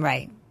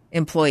Right.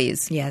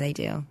 employees. Yeah, they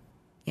do.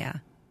 Yeah.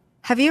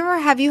 Have you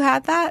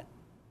had that?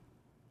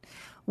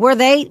 Were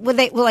they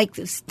like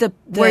the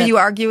Where you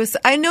argue with,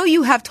 I know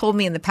you have told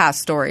me in the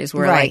past stories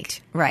where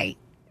right, right.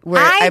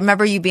 where I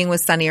remember you being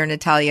with Sunny or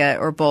Natalia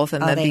or both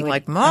and then they being would-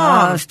 like,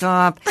 Mom. Oh,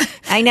 stop.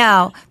 I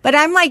know. But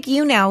I'm like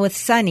you now with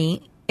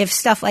Sunny. If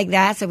stuff like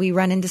that, so we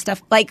run into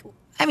stuff like,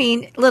 I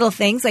mean, little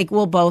things like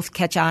we'll both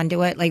catch on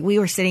to it. Like we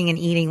were sitting and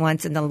eating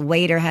once and the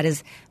waiter had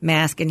his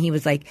mask and he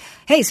was like,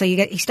 hey, so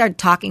he started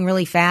talking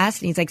really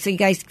fast. And he's like, so you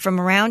guys from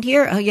around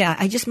here? Oh, yeah.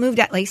 I just moved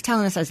out. Like he's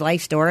telling us his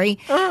life story.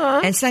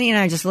 Uh-huh. And Sunny and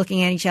I are just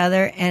looking at each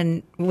other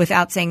and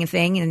without saying a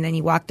thing. And then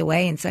he walked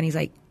away and Sunny's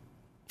like,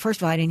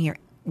 first of all, I didn't hear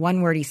one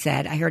word he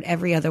said. I heard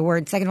every other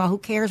word. Second of all, who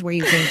cares where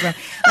you came from?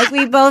 Like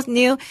we both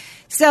knew.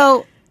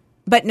 So,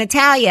 but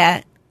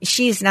Natalia,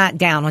 she's not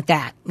down with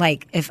that.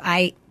 Like if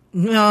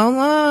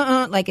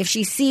like if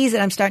she sees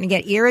that I'm starting to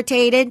get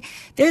irritated.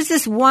 There's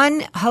this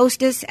one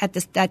hostess at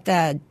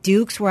the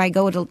Duke's where I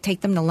go to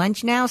take them to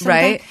lunch now.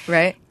 Sometimes,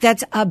 Right.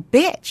 That's a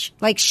bitch.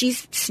 Like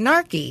she's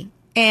snarky,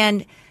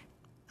 and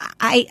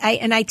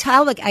I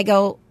tell I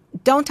go,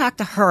 don't talk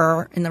to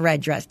her in the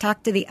red dress.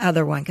 Talk to the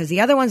other one because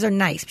the other ones are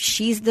nice.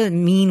 She's the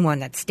mean one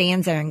that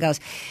stands there and goes,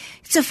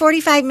 it's a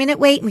 45-minute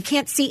wait and we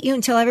can't seat you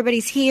until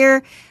everybody's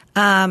here.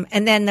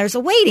 And then there's a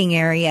waiting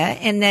area.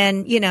 And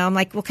then, I'm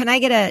like, well, can I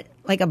get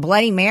a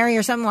Bloody Mary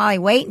or something while I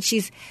wait?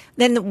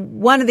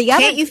 And one of the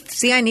other. Can't you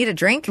see I need a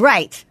drink?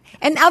 Right.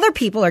 And other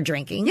people are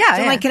drinking. Yeah.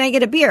 So I'm like, can I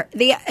get a beer?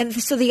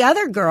 So the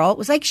other girl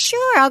was like,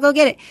 sure, I'll go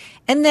get it.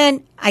 And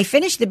then I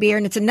finished the beer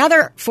and it's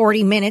another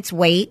 40 minutes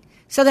wait.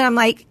 So then I'm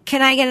like,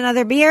 can I get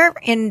another beer?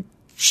 And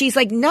she's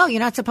like, no, you're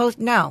not supposed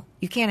to. No,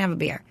 you can't have a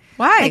beer.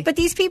 Why? Like, but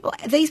these people,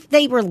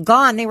 they were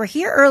gone. They were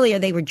here earlier.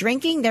 They were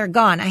drinking. They're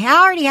gone. I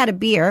already had a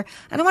beer.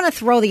 I don't want to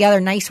throw the other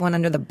nice one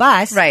under the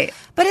bus. Right.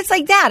 But it's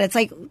like that. It's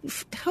like,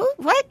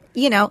 what?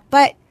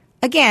 But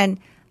again,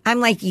 I'm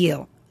like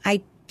you.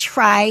 I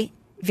try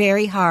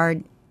very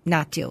hard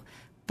not to.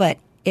 But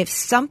if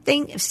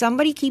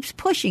somebody keeps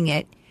pushing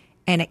it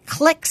and it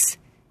clicks,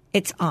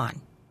 it's on.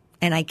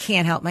 And I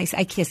can't help myself.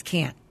 I just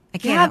can't. I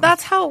can't. Yeah,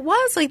 that's how it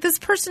was. Like this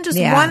person just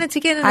wanted to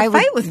get in a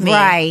fight with me.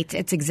 Right.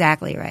 It's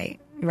exactly right.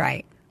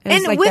 Right. It's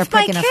And like with they're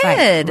my picking a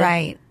kid. fight.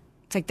 Right.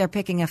 It's like they're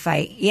picking a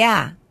fight.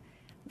 Yeah.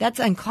 That's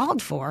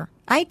uncalled for.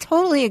 I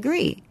totally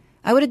agree.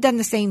 I would have done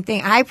the same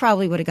thing. I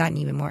probably would have gotten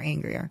even more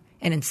angrier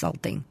and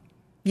insulting.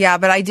 Yeah,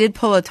 but I did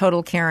pull a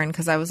total Karen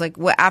because I was like,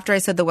 after I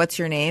said the what's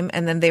your name?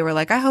 And then they were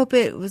like, I hope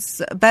it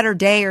was a better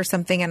day or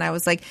something. And I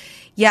was like,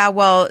 yeah,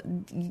 well,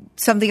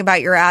 something about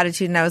your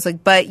attitude. And I was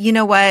like, but you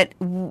know what?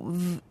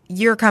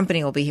 Your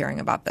company will be hearing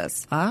about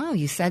this. Oh,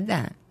 you said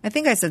that. I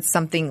think I said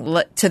something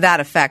to that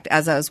effect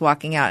as I was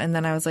walking out. And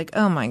then I was like,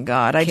 oh my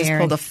God, I just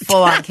Karen. pulled a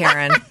full on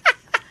Karen.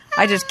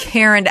 I just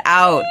Karen'd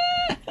out.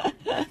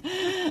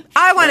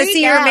 I want to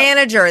see your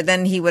manager.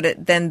 Then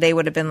they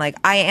would have been like,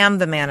 I am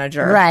the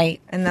manager.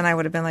 Right. And then I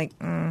would have been like,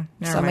 never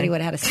Somebody mind.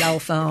 would have had a cell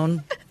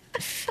phone.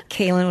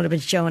 Kaylin would have been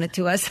showing it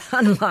to us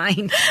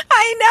online.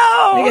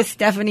 I know. Look at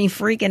Stephanie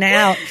freaking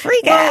out. Well,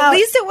 out. at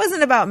least it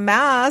wasn't about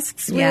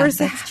masks. We Yeah, were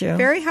that's true.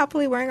 very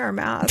happily wearing our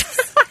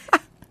masks.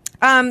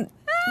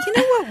 You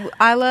know what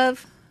I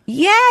love?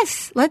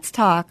 Yes. Let's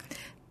talk.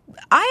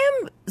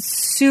 I am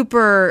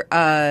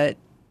super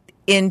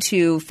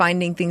into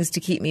finding things to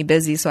keep me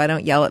busy so I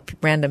don't yell at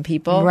random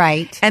people.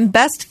 Right. And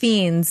Best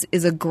Fiends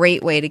is a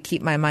great way to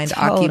keep my mind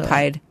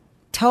occupied.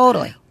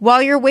 Totally.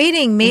 While you're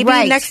waiting, maybe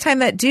Right. next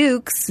time at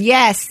Duke's.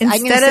 Yes. I'm going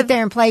to Instead sit of-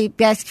 there and play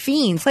Best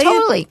Fiends. Play it-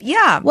 Totally.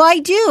 yeah. Well, I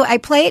do. I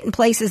play it in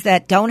places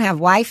that don't have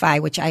Wi-Fi,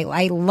 which I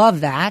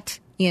love that,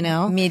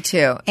 Me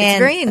too. It's And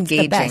very it's the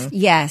engaging. best.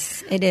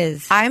 Yes, it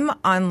is. I'm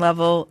on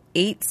level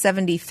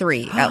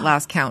 873 at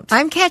last count.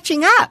 I'm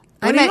catching up.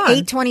 I'm are you at on?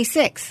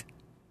 826.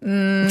 You're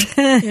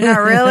not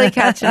really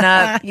catching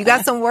up. You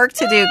got some work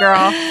to do,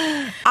 girl.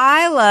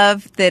 I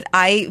love that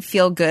I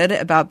feel good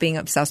about being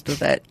obsessed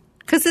with it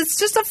because it's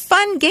just a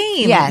fun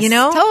game. Yes,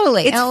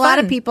 totally. It's and a lot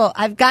of fun. people,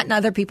 I've gotten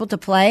other people to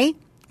play,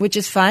 which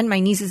is fun. My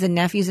nieces and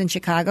nephews in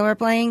Chicago are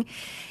playing.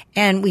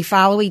 and we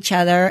follow each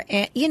other,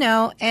 and,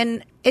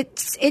 and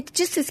it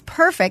just is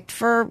perfect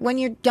for when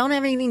you don't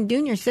have anything to do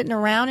and you're sitting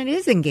around. It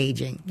is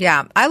engaging.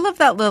 Yeah. I love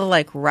that little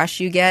rush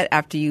you get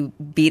after you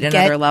beat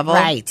another level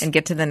and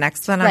get to the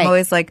next one. I'm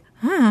always like,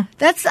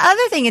 That's the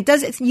other thing.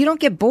 You don't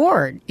get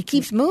bored. It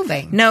keeps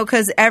moving. No,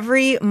 because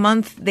every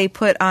month they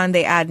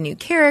add new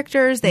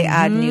characters, they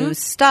add new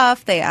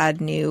stuff, they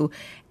add new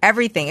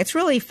everything. It's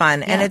really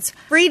fun, and it's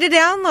free to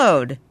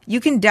download. You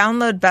can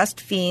download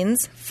Best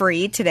Fiends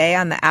free today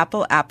on the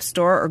Apple App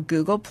Store or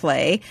Google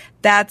Play.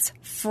 That's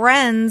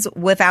Friends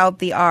without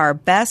the R.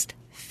 Best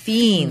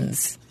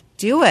Fiends.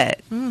 Do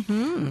it.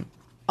 Mm-hmm.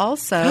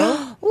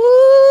 Also,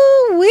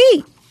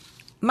 ooh-wee.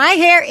 My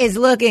hair is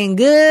looking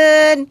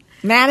good.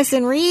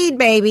 Madison Reed,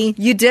 baby.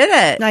 You did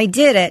it. I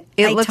did it.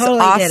 It looks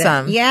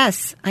awesome.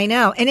 Yes, I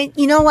know. And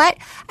you know what?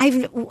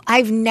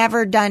 I've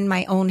never done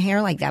my own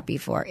hair like that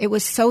before. It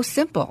was so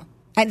simple.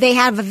 They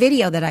have a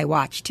video that I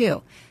watched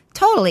too.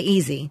 Totally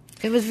easy.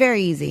 It was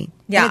very easy.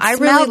 Yeah, I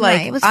really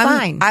like. It was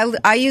fine.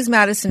 I use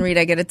Madison Reed.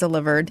 I get it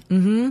delivered.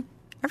 Mm-hmm.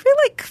 Every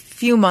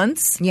few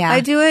months, I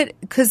do it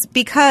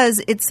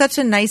because it's such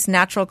a nice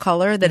natural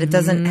color that it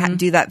doesn't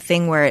do that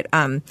thing where it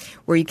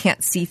where you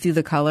can't see through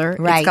the color.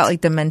 Right. It's got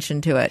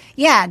dimension to it.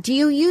 Yeah. Do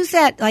you use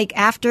that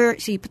after?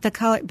 So you put the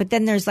color, but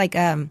then there's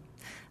a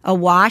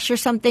wash or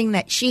something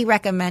that she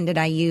recommended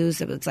I use.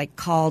 It was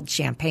called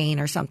champagne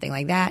or something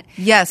like that.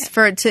 Yes,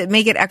 to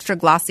make it extra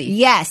glossy.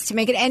 Yes, to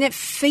make it, and it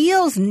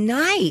feels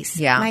nice.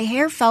 Yeah, my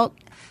hair felt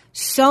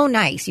so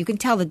nice. You can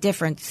tell the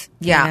difference.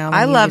 Yeah,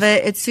 I love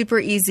it. It's super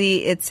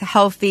easy. It's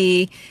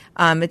healthy.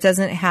 It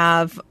doesn't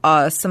have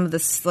some of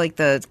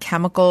the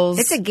chemicals.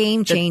 It's a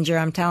game changer,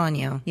 I'm telling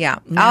you. Yeah.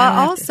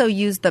 I'll also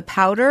use the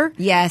powder.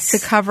 Yes. To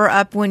cover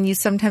up when you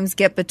sometimes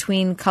get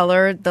between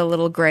color, the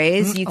little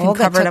grays. You can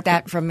Olga cover it took up.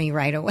 that from me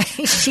right away.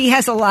 She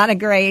has a lot of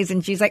grays,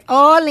 and she's like,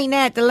 "Oh,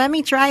 Lynette, let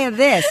me try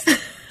this."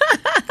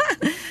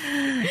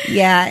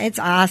 Yeah, it's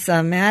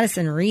awesome.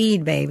 Madison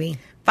Reed, baby.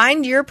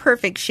 Find your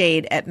perfect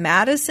shade at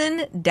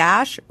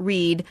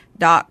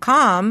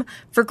madison-reed.com.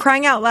 For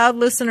Crying Out Loud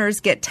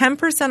listeners, get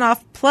 10%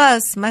 off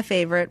plus, my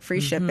favorite,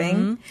 free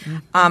shipping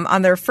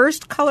on their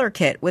first color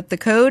kit with the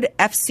code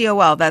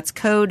FCOL. That's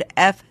code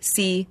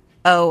FCOL.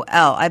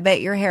 I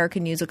bet your hair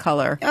can use a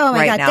color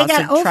my God. now. They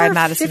got over try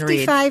Madison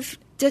 55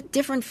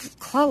 different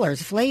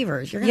colors,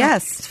 flavors.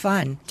 Yes. It's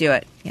fun. Do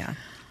it. Yeah.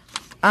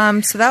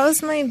 So that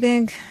was my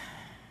big...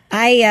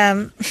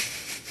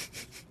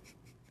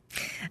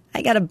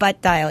 I got a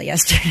butt dial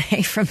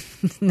yesterday from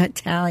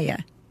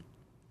Natalia.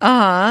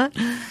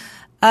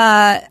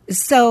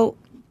 So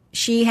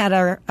she had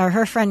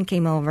her friend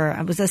came over.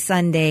 It was a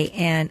Sunday,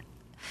 and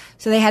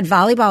so they had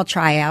volleyball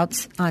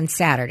tryouts on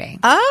Saturday.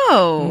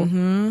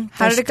 Oh,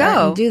 how did it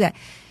go? Do that.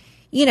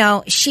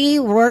 She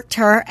worked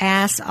her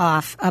ass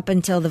off up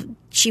until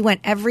she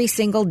went every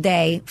single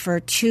day for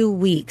 2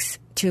 weeks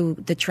to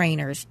the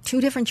trainers,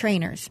 2 different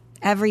trainers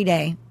every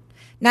day.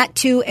 Not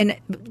 2, and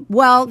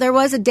there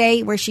was a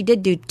day where she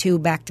did do 2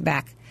 back to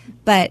back,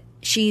 but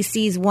she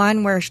sees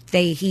one where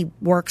he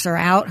works her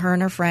out, her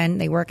and her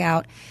friend, they work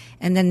out,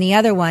 and then the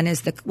other one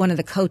is one of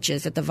the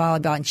coaches at the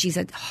volleyball, and she's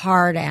a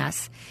hard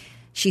ass.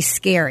 She's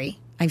scary.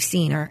 I've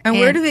seen her. And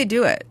where do they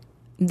do it?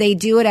 They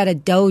do it at a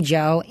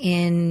dojo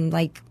in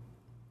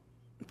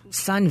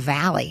Sun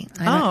Valley.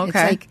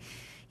 Okay. It's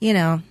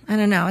I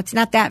don't know. It's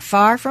not that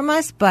far from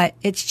us, but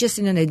it's just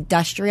in an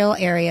industrial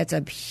area. It's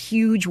a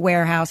huge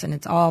warehouse, and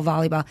it's all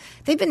volleyball.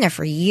 They've been there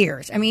for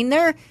years. I mean,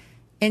 they're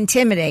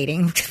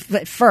intimidating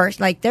at first.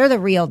 They're the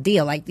real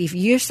deal. If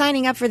you're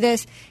signing up for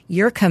this,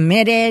 you're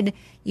committed.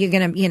 You're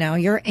going to,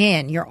 you're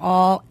in. You're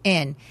all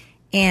in.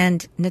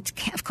 And,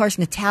 of course,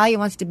 Natalia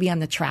wants to be on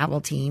the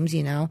travel teams,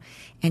 and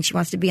she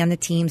wants to be on the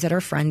teams that her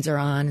friends are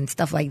on and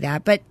stuff like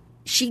that. But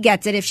she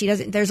gets it if she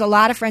doesn't. There's a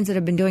lot of friends that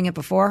have been doing it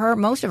before her,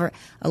 most of her,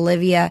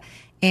 Olivia.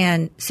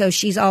 And so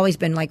she's always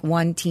been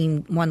one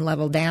team, one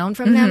level down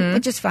from them,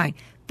 which is fine.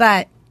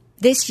 But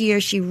this year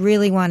she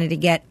really wanted to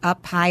get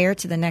up higher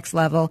to the next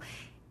level.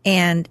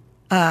 And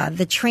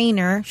the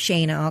trainer,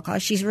 Shayna, I'll call her,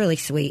 she's really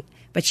sweet,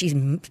 but she's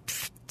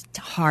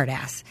hard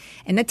ass.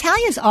 And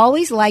Natalia's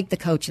always liked the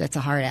coach that's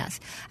a hard ass.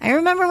 I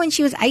remember when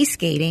she was ice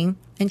skating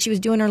and she was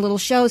doing her little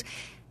shows,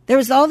 there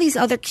was all these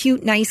other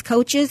cute, nice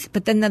coaches,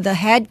 but then the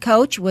head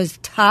coach was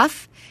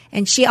tough,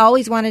 and she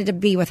always wanted to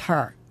be with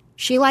her.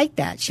 She liked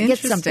that. She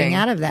gets something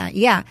out of that.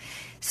 Yeah.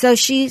 So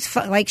she's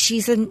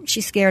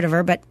scared of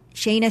her, but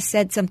Shayna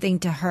said something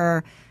to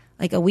her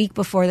a week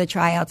before the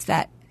tryouts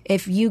that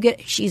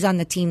she's on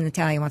the team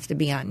Natalia wants to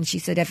be on. And she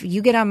said, if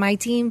you get on my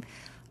team,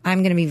 I'm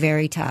going to be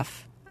very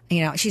tough.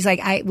 She's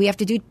we have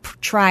to do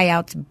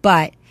tryouts,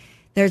 but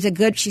there's a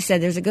good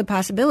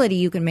possibility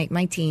you can make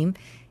my team.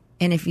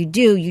 And if you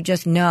do, you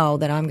just know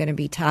that I'm going to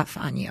be tough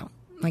on you.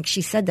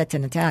 She said that to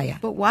Natalia.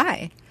 But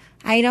why?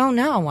 I don't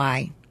know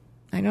why.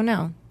 I don't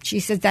know. She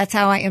says that's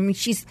how I mean,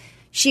 she's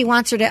she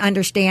wants her to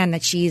understand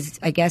that she's,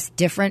 I guess,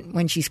 different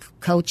when she's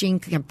coaching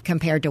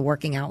compared to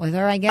working out with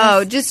her, I guess.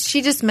 Oh,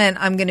 she just meant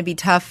I'm going to be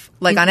tough,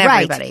 like, on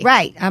everybody.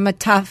 Right. I'm a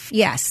tough,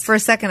 yes. For a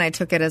second, I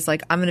took it as,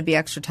 like, I'm going to be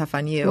extra tough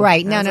on you.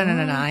 Right. No.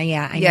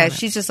 Yeah, I know.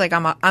 She's just like,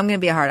 I'm going to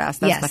be a hard ass.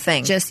 That's my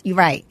thing.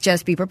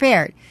 Just be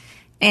prepared.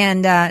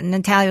 And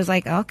Natalia was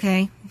like,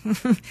 okay.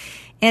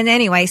 And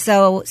anyway,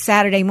 so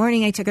Saturday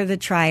morning, I took her to the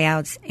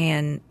tryouts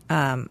and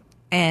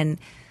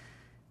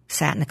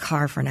sat in the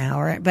car for an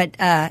hour. But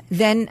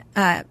then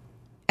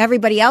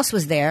everybody else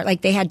was there.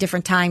 Like, they had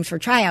different times for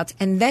tryouts.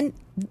 And then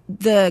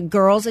the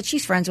girls that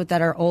she's friends with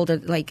that are older,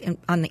 like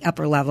on the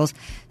upper levels,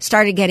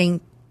 started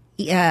getting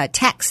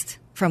text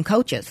from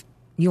coaches.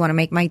 You want to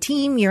make my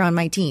team? You're on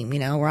my team. You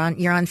know,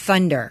 you're on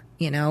Thunder,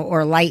 you know,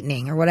 or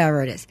Lightning or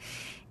whatever it is.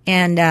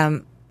 And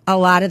a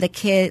lot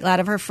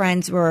of her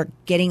friends were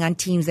getting on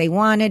teams they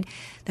wanted.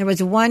 There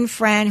was one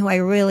friend who I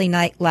really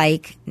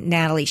like,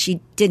 Natalie. She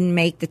didn't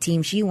make the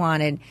team she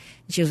wanted.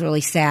 She was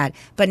really sad.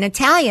 But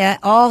Natalia,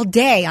 all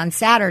day on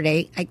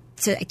Saturday, I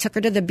took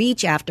her to the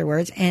beach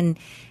afterwards, and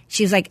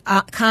she was like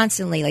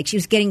constantly, like she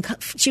was getting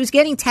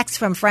texts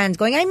from friends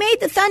going, I made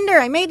the Thunder,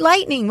 I made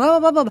Lightning, blah,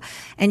 blah, blah, blah.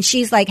 And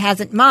she's like,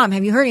 Mom,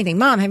 have you heard anything?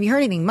 Mom, have you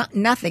heard anything?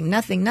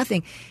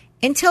 Nothing.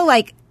 Until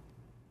like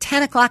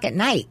 10 o'clock at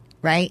night.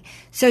 Right.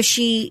 So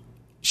she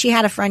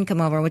had a friend come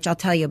over, which I'll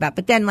tell you about.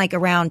 But then like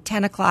around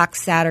 10 o'clock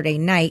Saturday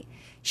night,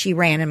 she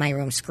ran in my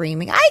room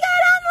screaming, I got on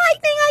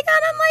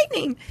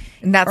Lightning.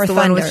 And that's the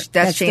one with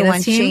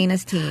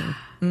Shayna's team.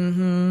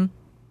 Mm-hmm.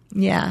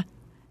 Yeah.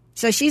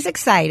 So she's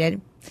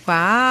excited.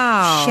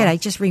 Wow. Shit, I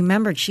just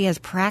remembered she has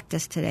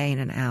practice today in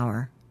an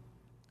hour.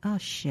 Oh,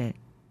 shit.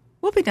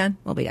 We'll be done.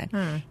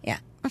 Yeah,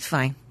 that's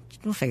fine.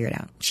 We'll figure it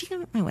out.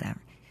 Whatever.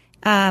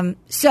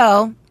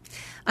 So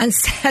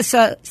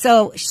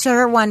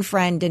her one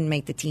friend didn't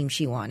make the team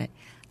she wanted.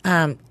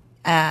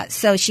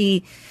 So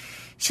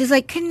she's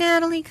like, can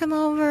Natalie come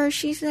over?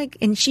 She's like,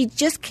 and she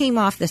just came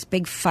off this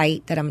big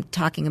fight that I'm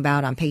talking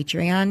about on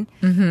Patreon.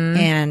 Mm-hmm.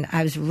 And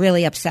I was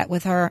really upset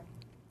with her.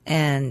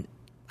 And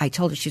I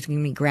told her she's going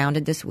to be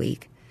grounded this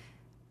week.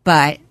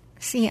 But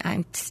see,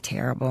 I'm just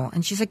terrible.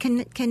 And she's like,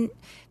 can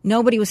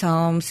nobody was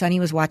home. Sonny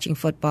was watching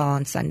football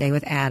on Sunday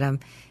with Adam.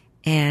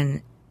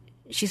 And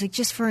she's like,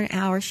 just for an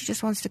hour. She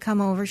just wants to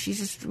come over. She's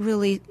just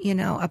really,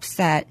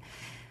 upset.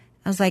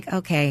 I was like,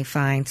 okay,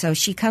 fine. So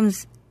she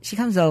comes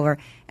over.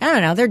 I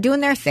don't know. They're doing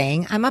their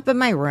thing. I'm up in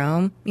my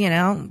room,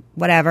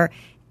 whatever.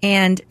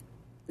 And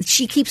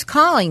she keeps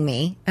calling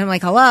me. And I'm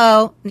like,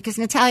 hello? Because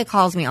Natalia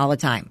calls me all the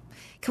time.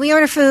 Can we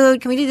order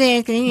food? Can we do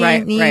this?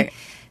 Right.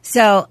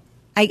 So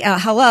I,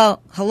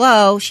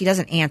 hello. She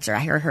doesn't answer. I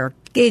hear her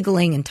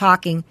giggling and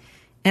talking.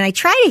 And I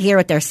try to hear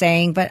what they're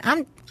saying, but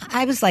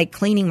I was like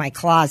cleaning my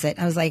closet.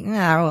 I was like,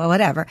 no,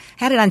 whatever.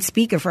 Had it on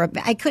speaker for a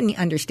bit. I couldn't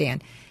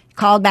understand.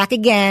 Called back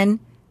again.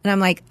 And I'm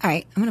like, all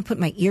right, I'm going to put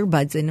my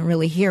earbuds in and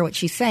really hear what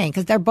she's saying.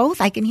 Because they're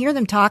both, I can hear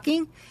them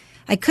talking.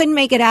 I couldn't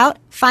make it out.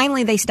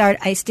 Finally, they start,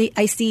 I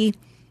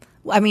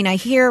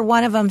hear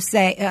one of them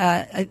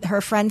say,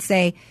 her friend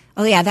say,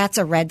 oh yeah, that's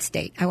a red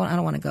state. I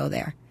don't want to go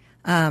there.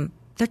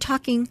 They're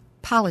talking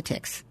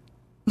politics.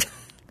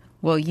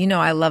 Well,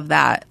 I love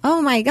that.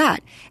 Oh my God.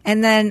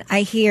 And then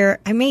I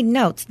made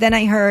notes. Then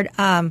I heard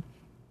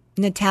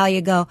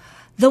Natalia go,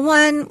 the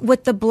one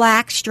with the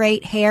black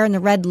straight hair and the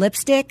red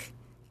lipstick.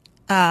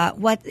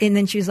 What? And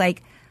then she was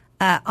like,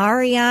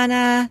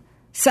 Ariana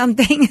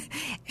something.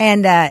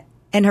 And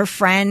her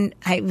friend,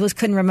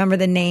 couldn't remember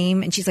the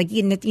name. And she's like,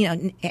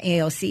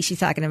 AOC she's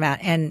talking about.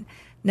 And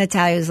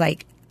Natalia was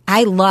like,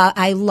 I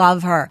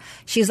love her.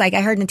 She's like,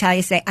 I heard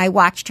Natalia say, I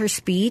watched her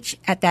speech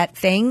at that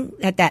thing.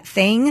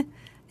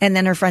 And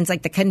then her friend's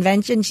like, the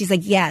convention? She's like,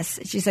 yes.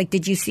 She's like,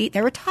 did you see?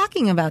 They were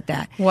talking about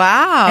that.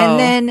 Wow. And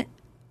then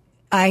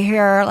I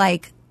hear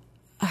like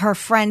her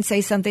friend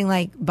say something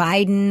like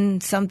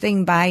Biden.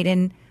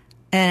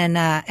 And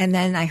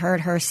then I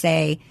heard her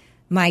say,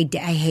 I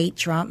hate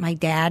Trump. My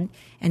dad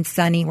and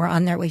Sonny were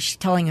on their way. She's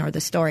telling her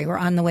the story. We're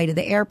on the way to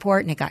the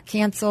airport and it got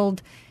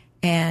canceled.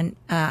 And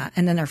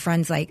then her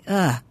friend's like,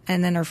 ugh.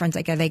 And then her friend's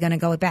like, are they going to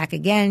go back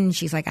again?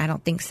 She's like, I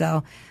don't think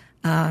so.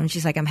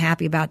 She's like, I'm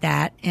happy about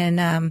that. And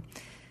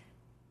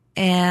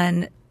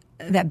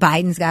that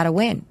Biden's got to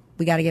win.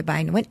 We got to get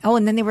Biden to win. Oh,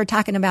 and then they were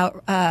talking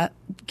about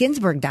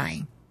Ginsburg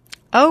dying.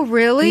 Oh,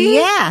 really?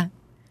 Yeah.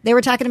 They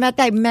were talking about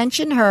that.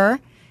 Mentioned her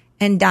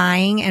and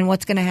dying and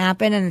what's going to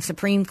happen in the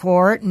Supreme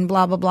Court and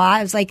blah, blah, blah.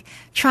 I was like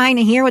trying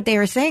to hear what they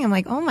were saying. I'm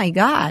like, oh, my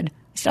God.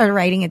 I started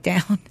writing it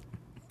down.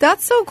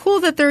 That's so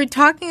cool that they're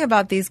talking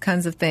about these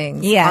kinds of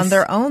things on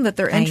their own, that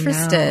they're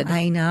interested.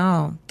 I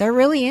know. They're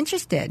really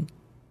interested.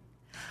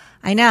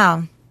 I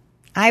know.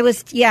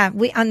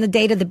 We on the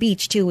day to the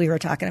beach, too, we were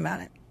talking about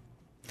it.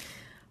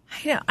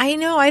 I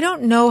know. I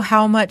don't know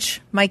how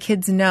much my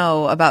kids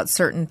know about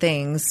certain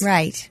things.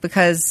 Right.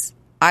 Because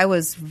I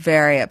was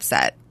very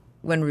upset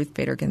when Ruth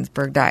Bader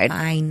Ginsburg died.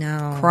 I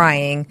know.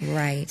 Crying.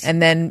 Right.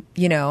 And then,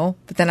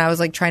 but then I was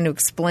like trying to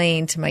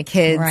explain to my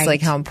kids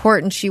like how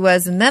important she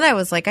was. And then I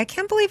was like, I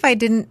can't believe I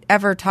didn't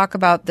ever talk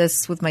about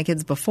this with my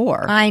kids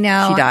before. I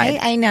know. She died.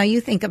 I know.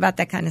 You think about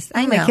that kind of stuff.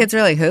 I know. My kids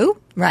are like, who?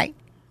 Right.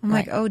 I'm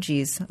like, oh,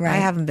 geez. Right. I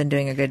haven't been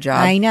doing a good job.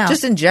 I know.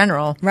 Just in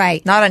general.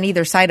 Right. Not on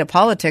either side of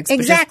politics.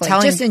 Exactly. But just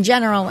telling just in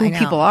general, who I know.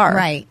 people are.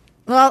 Right.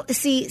 Well,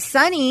 see,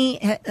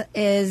 Sonny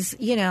is,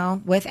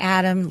 with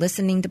Adam,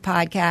 listening to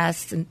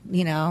podcasts and,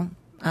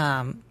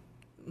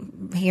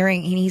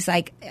 hearing, and he's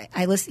like,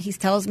 he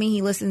tells me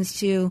he listens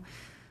to,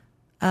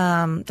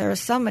 there was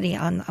somebody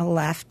on the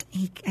left,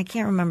 I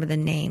can't remember the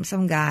name,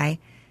 some guy,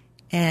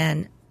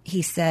 and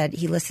he said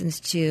he listens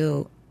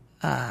to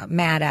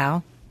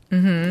Maddow,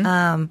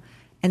 and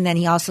then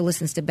he also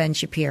listens to Ben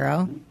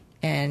Shapiro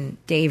and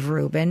Dave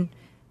Rubin,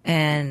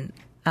 and,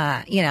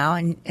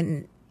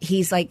 and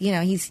he's like,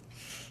 he's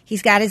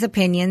got his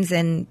opinions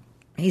and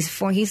he's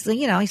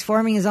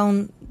forming his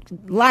own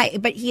life,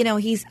 but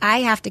I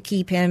have to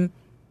keep him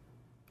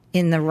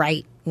in the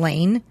right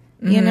lane,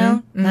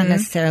 not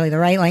necessarily the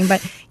right lane,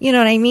 but you know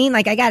what I mean?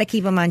 Like I got to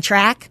keep him on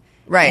track,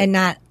 right? And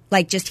not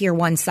like just hear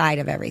one side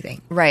of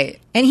everything, right?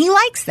 And he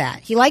likes that.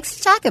 He likes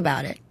to talk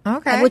about it,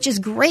 okay, which is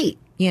great.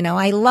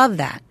 I love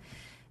that,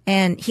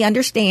 and he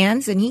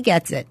understands and he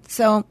gets it.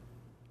 So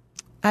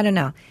I don't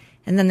know.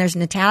 And then there's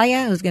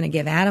Natalia, who's going to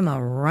give Adam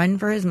a run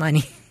for his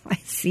money. I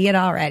see it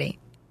already.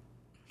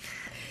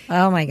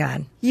 Oh my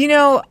God!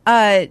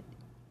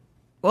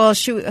 Well,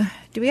 do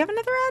we have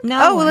another ad? No.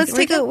 Oh, well, let's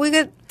take a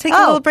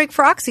little break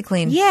for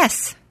OxyClean.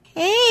 Yes.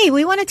 Hey,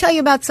 we want to tell you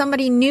about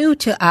somebody new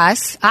to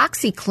us,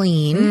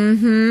 OxyClean.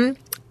 Mm-hmm.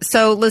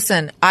 So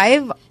listen,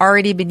 I've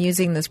already been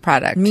using this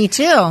product. Me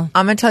too.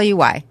 I'm going to tell you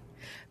why.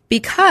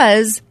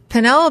 Because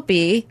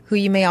Penelope, who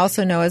you may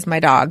also know as my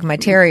dog, my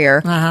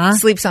terrier,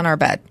 sleeps on our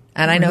bed.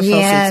 And I know Phil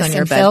sleeps on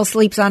your bed. Phil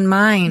sleeps on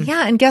mine.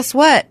 Yeah, and guess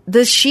what?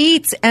 The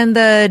sheets and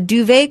the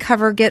duvet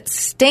cover get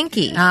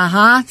stinky.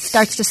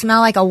 Starts to smell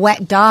like a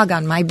wet dog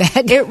on my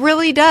bed. It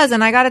really does.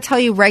 And I got to tell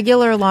you,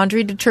 regular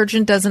laundry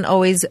detergent doesn't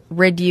always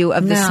rid you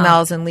of the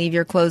smells and leave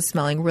your clothes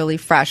smelling really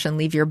fresh and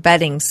leave your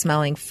bedding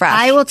smelling fresh.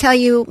 I will tell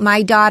you,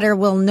 my daughter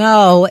will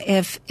know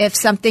if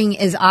something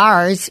is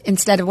ours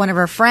instead of one of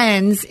her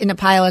friends in a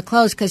pile of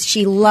clothes because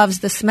she loves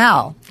the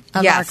smell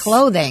of our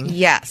clothing.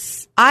 Yes.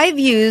 I've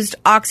used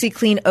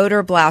OxyClean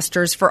odor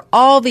blasters for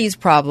all these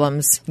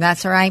problems.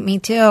 That's right, me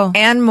too.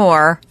 And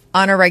more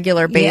on a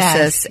regular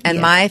basis,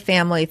 and my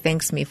family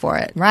thanks me for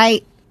it.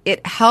 Right.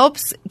 It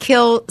helps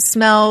kill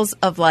smells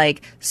of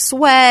like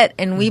sweat,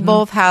 and we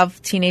both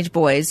have teenage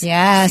boys.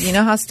 Yes. You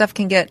know how stuff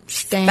can get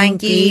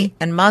stanky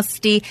and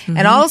musty.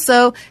 And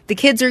also, the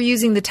kids are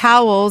using the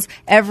towels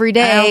every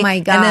day. Oh, my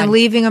God. And then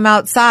leaving them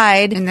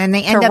outside. And then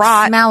they end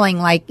up smelling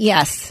like,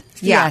 yes.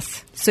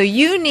 So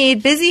you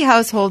need, busy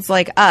households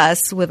like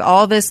us with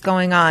all this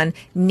going on,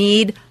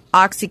 need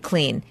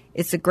OxyClean.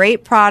 It's a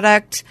great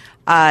product.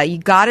 You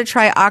got to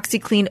try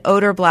OxyClean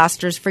odor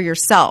blasters for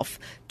yourself.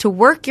 To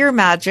work your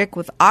magic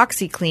with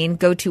OxyClean,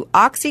 go to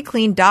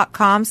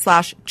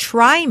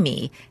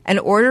oxyclean.com/tryme and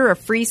order a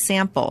free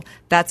sample.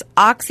 That's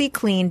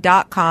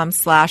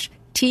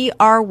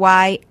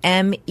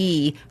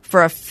oxyclean.com/TRYME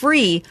for a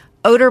free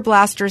odor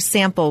blaster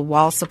sample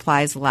while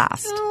supplies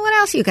last. What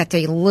else you got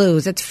to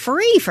lose? It's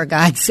free, for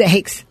God's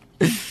sakes.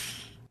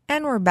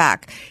 And we're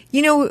back.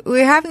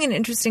 We're having an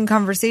interesting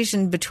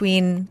conversation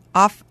between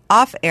off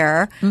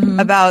air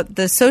about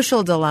the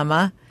social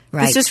dilemma.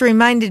 Right. This just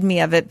reminded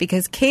me of it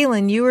because,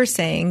 Kaylin, you were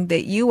saying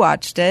that you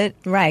watched it.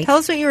 Right. Tell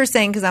us what you were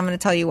saying because I'm going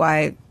to tell you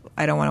why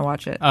I don't want to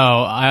watch it.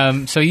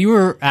 So you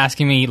were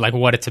asking me like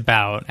what it's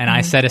about, and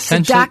I said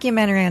essentially... It's a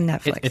documentary on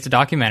Netflix. It's a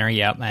documentary,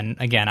 yeah.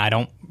 And again, I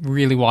don't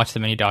really watch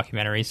that many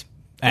documentaries.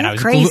 And I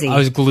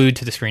was glued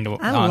to the screen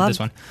on this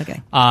one.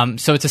 Okay.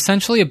 So it's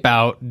essentially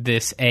about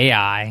this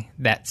AI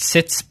that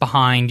sits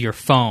behind your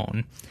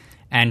phone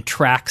and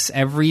tracks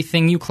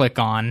everything you click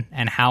on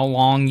and how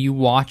long you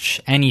watch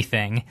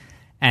anything,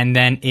 and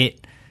then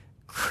it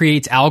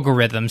creates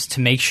algorithms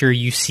to make sure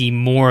you see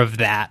more of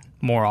that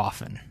more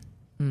often.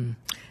 And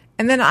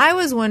then I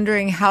was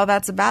wondering how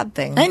that's a bad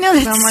thing. I know.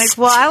 I'm like,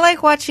 well, I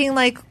like watching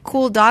like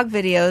cool dog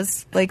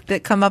videos like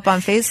that come up on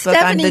Facebook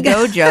on the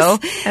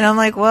dojo, and I'm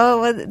like,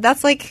 well,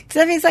 that's like.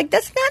 Stephanie's like,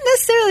 that's not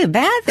necessarily a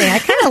bad thing. I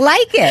kind of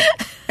like it.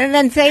 And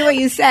then say what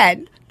you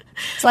said.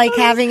 It's like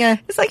having a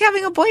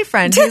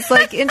boyfriend who's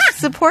like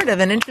supportive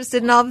and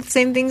interested in all the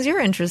same things you're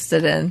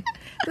interested in.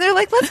 And they're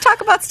like, let's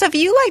talk about stuff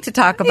you like to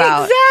talk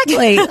about.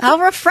 Exactly. How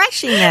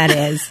refreshing that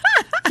is.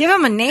 Give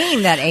him a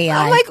name, that AI.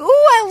 I'm like, ooh,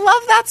 I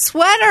love that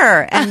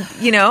sweater. And,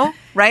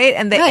 right?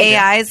 And the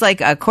AI is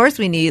like, of course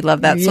we knew you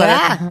love that sweater.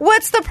 Yeah.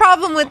 What's the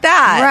problem with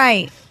that?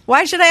 Right.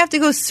 Why should I have to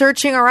go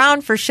searching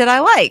around for shit I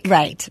like?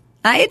 Right.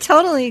 I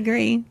totally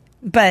agree.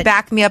 But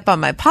back me up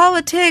on my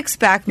politics.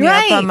 Back me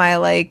up on my,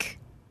 like...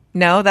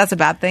 No, that's a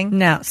bad thing?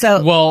 No.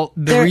 So, well,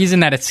 the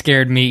reason that it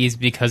scared me is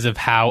because of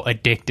how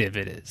addictive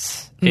it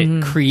is.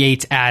 It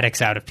creates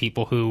addicts out of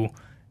people who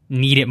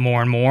need it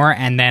more and more.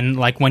 And then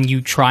like when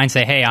you try and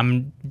say, hey,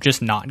 I'm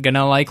just not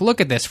gonna like look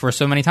at this for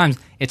so many times,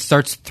 it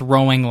starts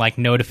throwing like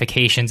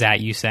notifications at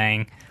you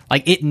saying,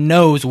 like, it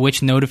knows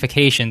which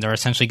notifications are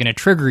essentially going to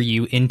trigger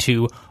you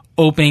into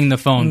opening the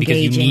phone because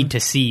you need to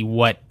see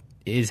what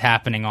is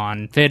happening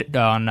on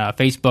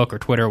Facebook or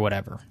Twitter or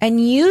whatever. And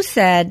you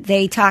said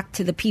they talked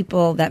to the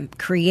people that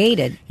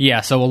created.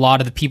 Yeah, so a lot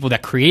of the people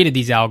that created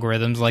these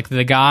algorithms, like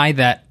the guy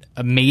that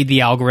made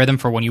the algorithm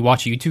for when you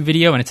watch a YouTube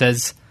video and it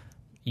says,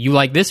 you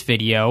like this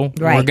video,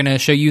 we're going to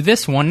show you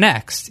this one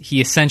next.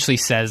 He essentially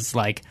says,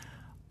 like,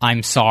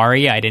 I'm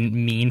sorry, I didn't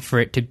mean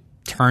for it to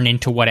turn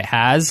into what it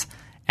has.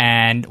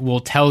 And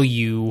will tell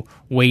you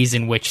ways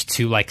in which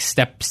to like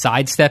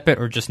sidestep it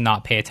or just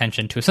not pay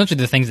attention to essentially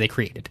the things they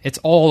created. It's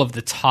all of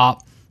the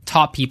top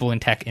people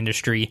in tech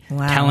industry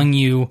telling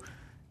you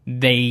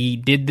they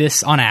did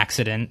this on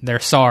accident, they're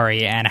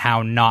sorry, and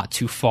how not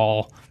to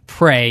fall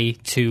prey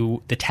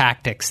to the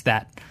tactics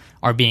that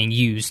are being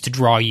used to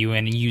draw you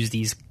in and use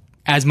these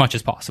as much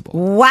as possible.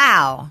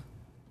 Wow.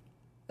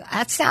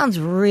 That sounds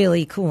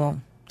really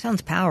cool.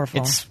 Sounds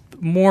powerful. It's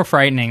more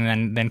frightening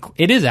than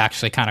it is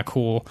actually kind of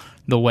cool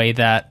the way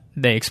that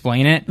they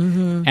explain it,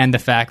 and the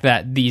fact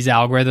that these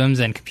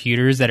algorithms and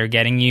computers that are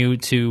getting you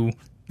to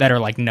that are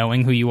like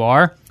knowing who you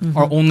are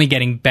only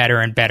getting better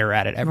and better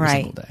at it every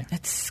single day.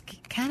 That's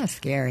kind of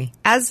scary.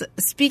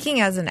 Speaking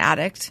as an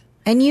addict,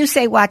 and you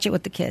say watch it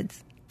with the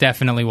kids.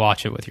 Definitely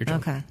watch it with your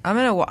children. Okay, I'm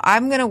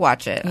gonna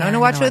watch it. I'm gonna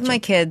watch it with my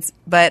kids,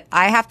 but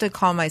I have to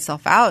call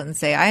myself out and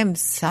say I am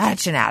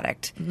such an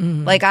addict.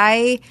 Like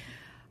I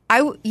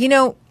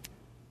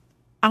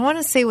want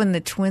to say when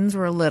the twins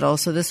were little,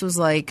 so this was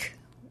like,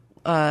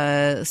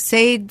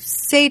 say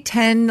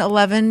 10,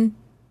 11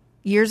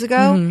 years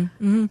ago.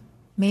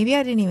 Maybe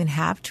I didn't even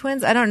have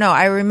twins. I don't know.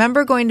 I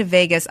remember going to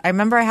Vegas. I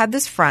remember I had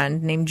this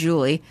friend named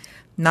Julie,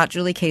 not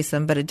Julie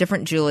Kasem, but a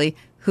different Julie,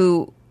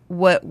 who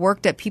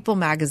worked at People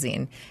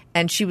magazine.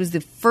 And she was the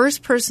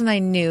first person I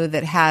knew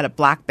that had a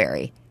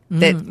BlackBerry.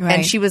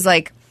 And she was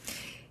like,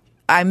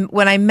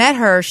 when I met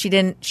her,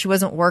 she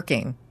wasn't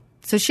working.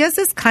 So she has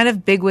this kind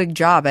of bigwig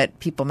job at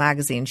People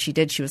magazine. She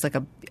was like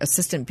a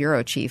assistant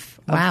bureau chief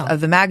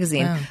of the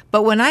magazine. Wow.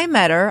 But when I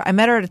met her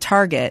at a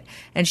Target,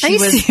 and she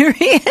was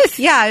serious.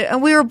 Yeah,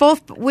 and we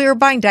were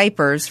buying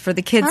diapers for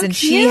the kids. How and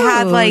cute. She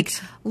had like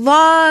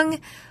long,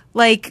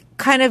 like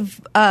kind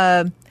of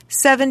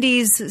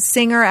 70s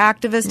singer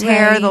activist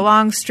hair, the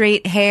long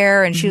straight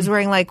hair, and she was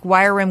wearing like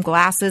wire rim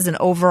glasses and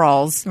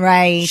overalls.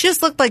 Right. She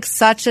just looked like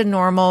such a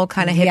normal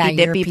kind of hippy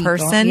dippy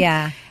person.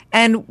 Yeah.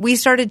 And we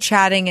started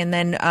chatting, and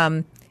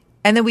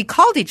then we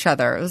called each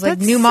other. It was like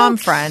new mom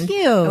friend.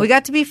 Cute. And we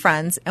got to be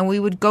friends, and we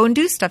would go and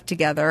do stuff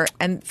together.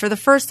 And for the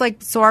first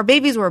so our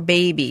babies were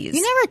babies.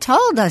 You never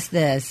told us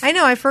this. I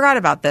know, I forgot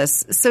about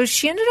this. So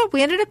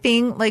we ended up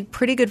being like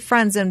pretty good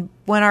friends. And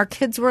when our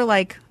kids were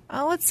like,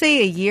 let's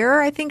say a year,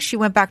 I think she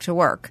went back to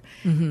work.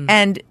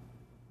 And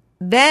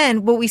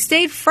then, we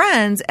stayed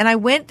friends.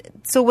 And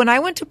when I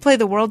went to play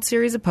the World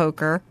Series of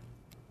Poker,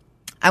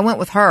 I went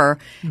with her,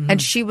 and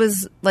she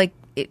was like,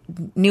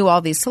 knew all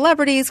these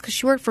celebrities because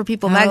she worked for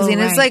People magazine.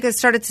 Right. It's like I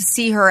started to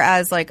see her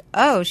as like,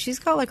 oh, she's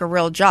got like a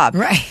real job.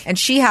 Right. And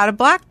she had a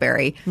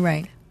BlackBerry.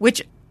 Right.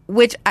 Which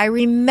I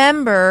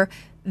remember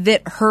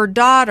that her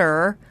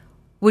daughter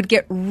would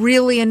get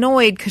really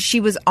annoyed because she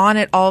was on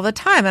it all the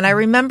time. And I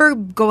remember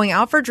going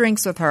out for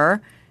drinks with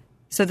her.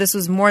 So this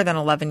was more than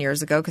 11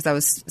 years ago because I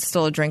was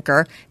still a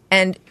drinker.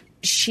 And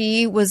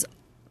she was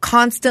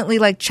constantly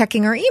like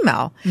checking her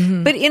email.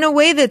 But in a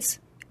way that's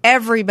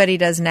everybody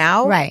does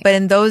now, right? But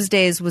in those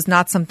days was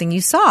not something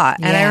you saw.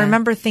 And I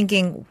remember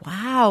thinking,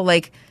 wow,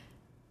 like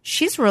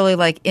she's really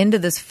like into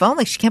this phone.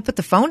 Like she can't put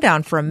the phone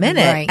down for a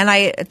minute. Right. And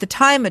I, at the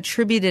time,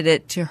 attributed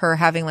it to her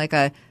having like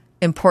a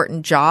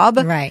important job.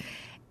 Right.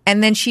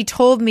 And then she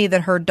told me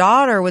that her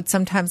daughter would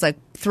sometimes like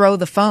throw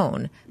the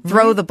phone,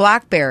 throw the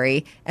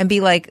BlackBerry, and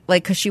be like,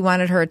 because she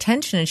wanted her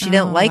attention and she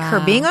didn't like her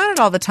being on it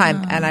all the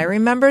time. And I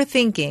remember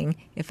thinking,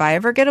 if I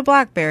ever get a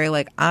BlackBerry,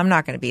 like I'm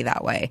not going to be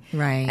that way.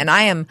 Right. And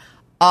I am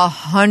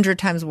 100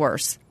 times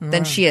worse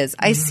than she is.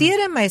 I see it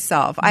in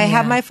myself. I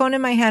have my phone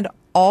in my hand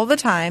all the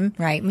time.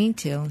 Right. Me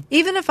too.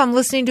 Even if I'm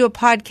listening to a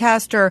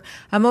podcast or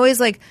I'm always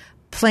like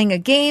playing a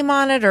game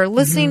on it or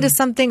listening to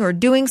something or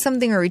doing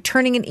something or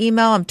returning an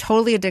email, I'm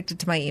totally addicted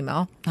to my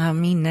email. I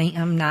mean,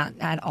 I'm not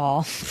at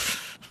all.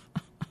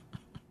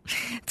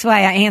 That's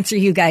why I answer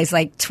you guys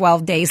like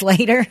 12 days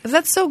later.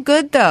 That's so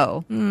good,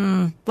 though.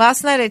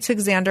 Last night I took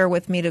Xander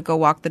with me to go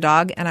walk the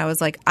dog, and I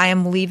was like, I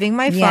am leaving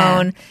my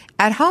phone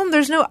at home.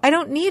 I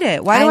don't need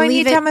it. Why do I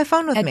need to have my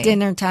phone with me? At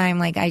dinner time,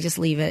 like I just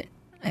leave it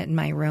in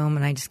my room,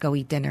 and I just go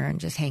eat dinner and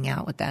just hang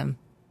out with them.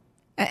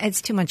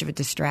 It's too much of a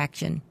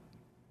distraction.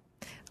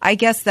 I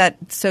guess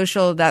that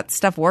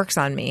stuff works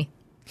on me.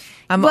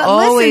 I'm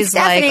always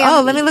like,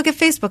 let me look at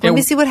Facebook. Let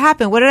me see what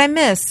happened. What did I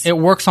miss? It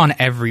works on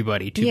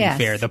everybody, to be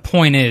fair. The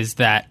point is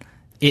that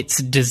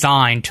it's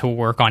designed to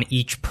work on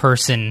each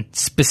person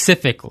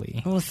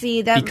specifically. Well,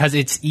 see that because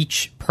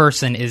each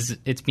person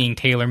it's being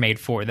tailor made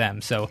for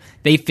them. So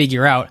they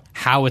figure out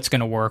how it's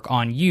going to work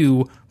on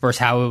you versus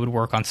how it would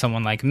work on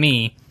someone like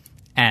me,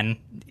 and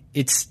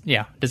it's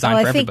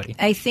designed for everybody.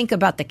 I think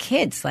about the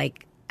kids.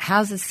 Like,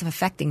 how's this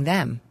affecting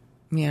them?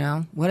 You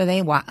know, what do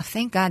they want?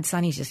 Thank God,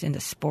 Sonny's just into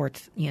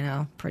sports. You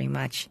know, pretty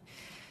much.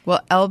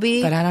 Well,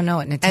 Elby, but I don't know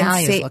what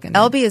Natalia's looking at.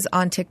 Elby is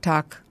on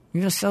TikTok.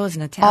 You know, so is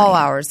Natalia. All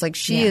hours. Like,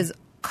 she is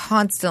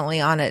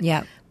constantly on it.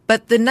 Yeah.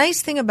 But the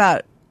nice thing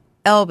about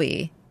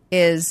Elby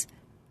is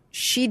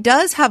she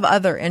does have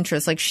other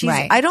interests. Like,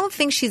 I don't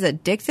think she's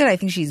addicted. I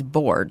think she's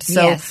bored.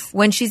 So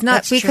when she's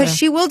not, because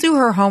she will do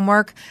her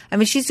homework. I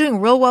mean, she's doing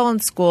real well in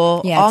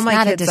school. Yeah, all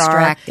my kids are. It's not a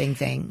distracting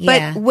thing.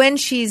 But when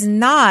she's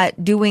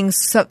not doing,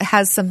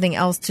 has something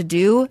else to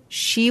do,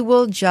 she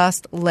will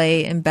just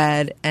lay in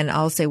bed and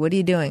I'll say, "What are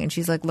you doing?" And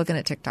she's like, "Looking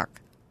at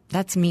TikTok."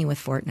 That's me with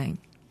Fortnite.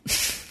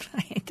 I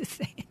hate to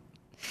say it.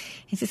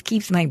 It just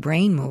keeps my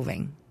brain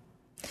moving.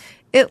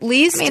 At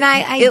least, I mean,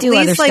 I do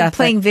other like stuff,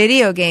 playing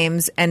video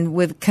games and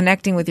with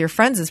connecting with your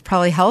friends is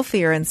probably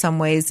healthier in some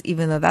ways,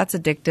 even though that's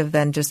addictive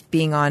than just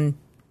being on.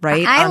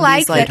 Right, I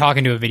like you're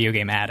talking to a video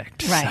game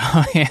addict,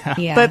 right? So,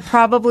 yeah, but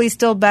probably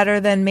still better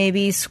than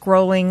maybe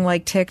scrolling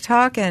like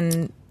TikTok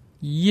and.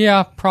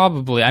 Yeah,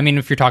 probably. I mean,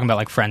 if you're talking about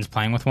like friends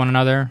playing with one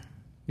another.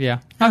 Yeah,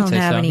 I don't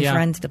have any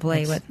friends to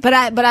play with, but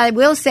I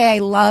will say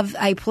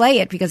I play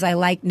it because I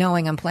like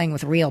knowing I'm playing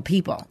with real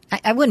people.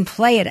 I wouldn't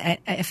play it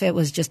if it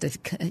was just a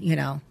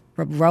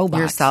robot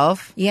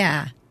yourself.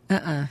 Yeah.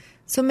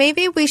 So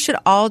maybe we should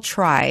all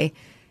try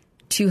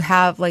to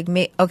have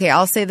okay,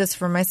 I'll say this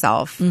for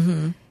myself,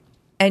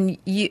 and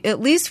you, at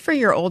least for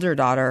your older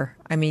daughter.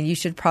 I mean, you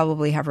should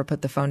probably have her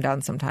put the phone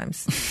down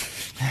sometimes.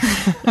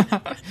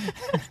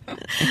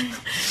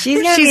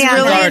 She's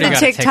really into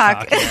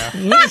TikTok.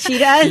 Yeah, she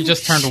does. She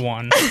just turned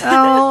 1.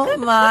 Oh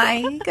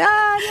my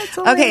God! That's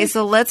okay,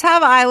 so let's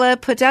have Isla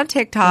put down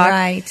TikTok.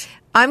 Right.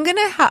 I'm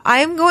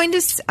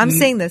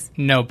saying this.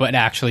 No, but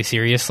actually,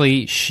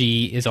 seriously,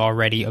 she is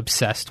already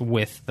obsessed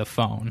with the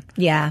phone.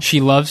 Yeah.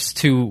 She loves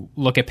to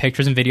look at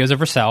pictures and videos of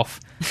herself,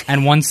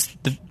 and once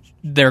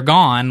they're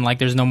gone, like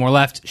there's no more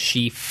left,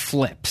 she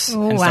flips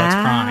and starts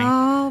crying.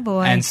 Oh,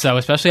 boy. And so,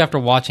 especially after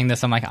watching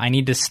this, I'm like, I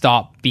need to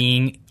stop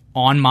being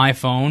on my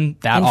phone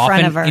that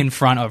often in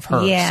front of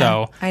her. Yeah,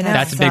 so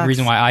that's a big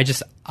reason why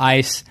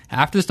I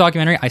after this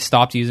documentary, I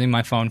stopped using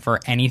my phone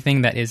for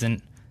anything that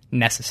isn't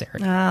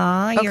necessary.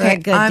 Oh, you're a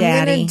good daddy.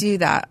 I'm going to do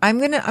that.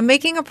 I'm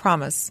making a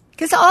promise.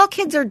 Because all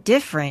kids are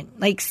different.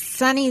 Like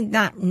Sonny,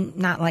 not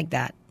like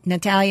that.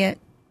 Natalia,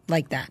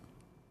 like that.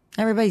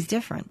 Everybody's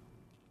different.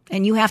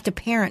 And you have to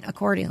parent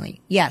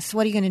accordingly. Yes.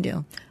 What are you going to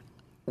do?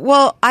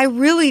 Well, I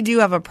really do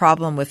have a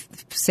problem with,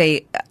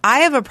 I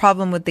have a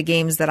problem with the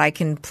games that I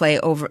can play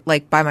over,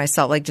 like by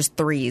myself, like just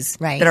threes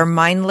that are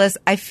mindless.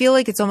 I feel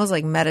like it's almost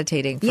like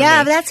meditating for me.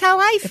 That's how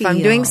I feel. If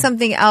I'm doing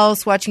something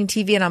else, watching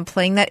TV and I'm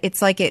playing that,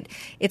 it's like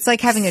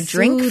having a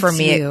drink for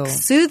me. It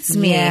soothes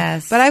me.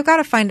 Yes. But I've got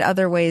to find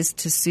other ways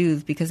to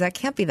soothe because that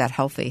can't be that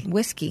healthy.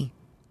 Whiskey.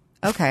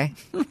 Okay.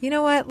 You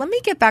know what? Let me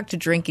get back to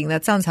drinking.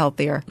 That sounds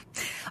healthier.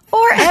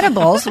 Or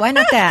edibles. Why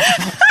not that?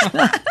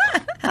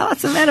 How about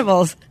some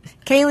edibles?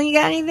 Kaylin, you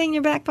got anything in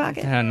your back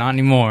pocket? Not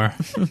anymore.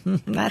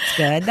 That's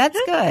good. That's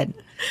good.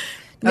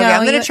 Okay,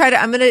 I'm going to try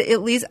to. I'm going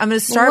to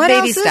start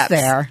baby steps.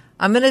 There?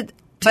 I'm going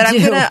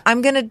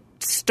to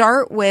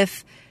start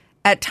with.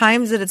 At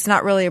times that it's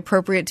not really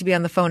appropriate to be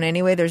on the phone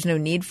anyway. There's no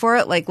need for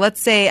it. Like,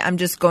 let's say I'm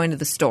just going to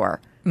the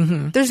store.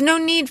 Mm-hmm. There's no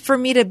need for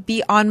me to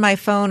be on my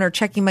phone or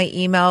checking my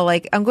email.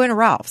 Like, I'm going to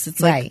Ralph's. It's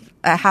like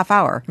a half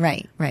hour.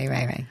 Right.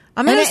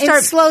 I'm going to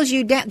start. It slows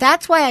you down.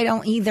 That's why I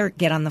don't either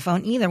get on the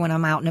phone either when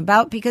I'm out and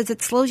about, because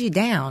it slows you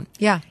down.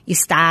 Yeah. You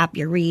stop,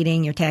 you're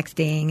reading, you're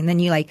texting, and then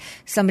you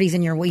somebody's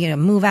in your way,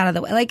 move out of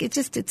the way. Like, it's.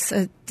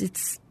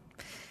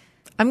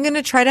 I'm going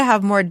to try to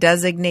have more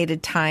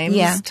designated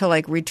times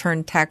to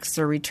return texts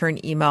or return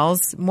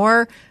emails,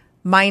 more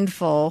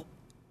mindful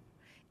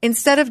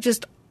instead of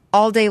just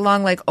all day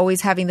long,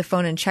 always having the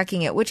phone and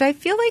checking it, which I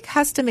feel like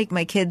has to make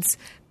my kids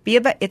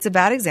it's a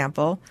bad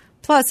example.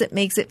 Plus it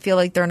makes it feel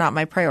like they're not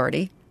my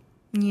priority.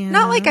 Yeah.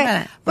 Not like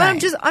I'm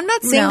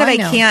not saying that I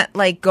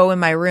can't go in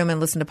my room and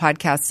listen to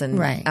podcasts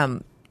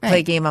and,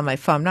 play a game on my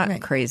phone. I'm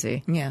not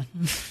crazy. Yeah.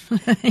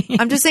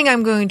 I'm just saying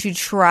I'm going to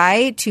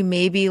try to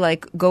maybe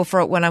go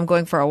for it when I'm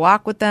going for a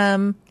walk with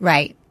them.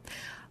 Right.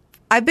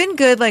 I've been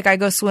good. I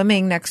go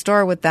swimming next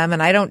door with them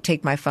and I don't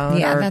take my phone.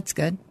 Yeah, that's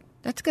good.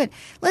 That's good.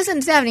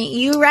 Listen,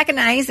 Stephanie, you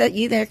recognize that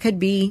there could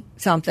be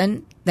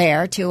something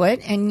there to it,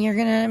 and you're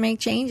going to make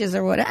changes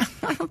or whatever.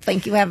 I don't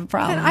think you have a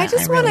problem. I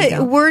just want I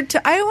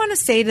want to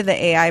say to the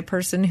AI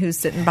person who's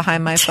sitting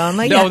behind my phone,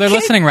 no, they're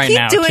listening right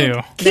now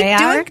too.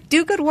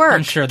 Do good work.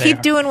 I'm sure they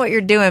keep doing what you're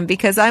doing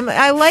because I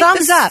like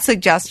Thumbs up.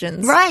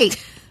 Suggestions. Right.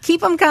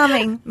 Keep them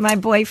coming, my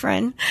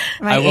boyfriend.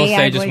 I will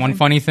say just one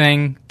funny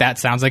thing. That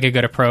sounds like a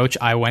good approach.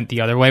 I went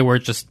the other way where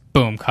it just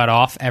boom, cut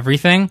off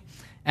everything.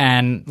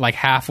 And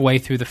halfway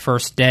through the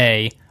first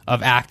day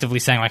of actively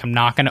saying, like, I'm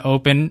not going to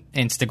open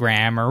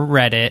Instagram or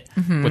Reddit,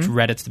 which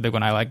Reddit's the big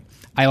one.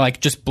 I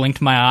just blinked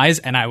my eyes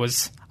and I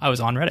was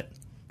on Reddit.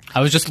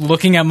 I was just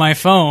looking at my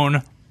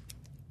phone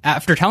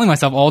after telling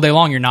myself all day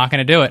long, you're not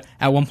going to do it.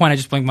 At one point, I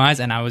just blinked my eyes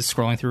and I was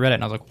scrolling through Reddit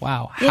and I was like,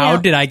 wow, how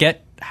did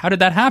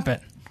that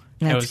happen?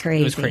 That's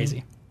crazy. It was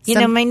crazy. You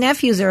know, my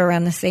nephews are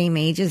around the same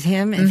age as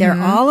him, and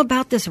they're all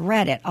about this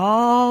Reddit,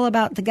 all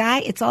about the guy.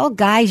 It's all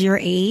guys your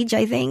age,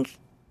 I think.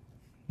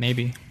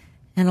 Maybe.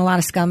 And a lot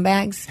of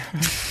scumbags.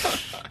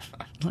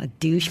 A lot of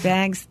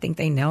douchebags think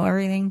they know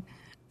everything.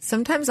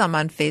 Sometimes I'm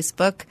on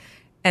Facebook,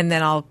 and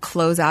then I'll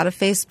close out of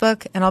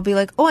Facebook, and I'll be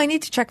like, oh, I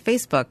need to check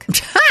Facebook.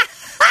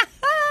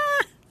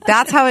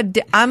 That's how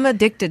I'm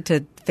addicted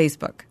to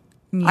Facebook.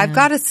 Yeah. I've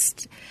got to...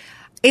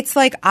 It's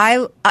like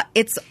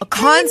it's a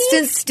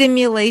constant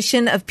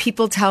stimulation of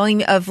people telling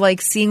me of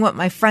like seeing what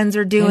my friends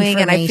are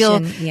doing, and I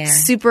feel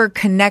super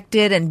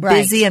connected and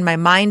busy, and my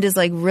mind is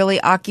like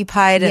really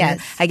occupied, and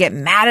I get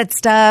mad at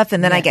stuff,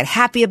 and then I get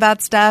happy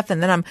about stuff,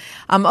 and then I'm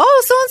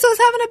oh, so and so's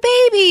having a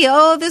baby,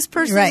 oh, this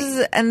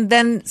person's, and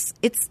then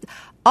it's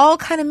all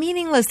kind of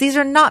meaningless. These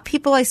are not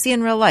people I see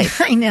in real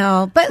life. I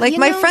know, but like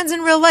my friends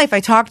in real life,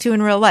 I talk to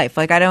in real life.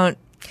 Like I don't.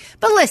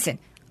 But listen,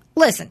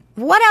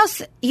 what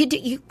else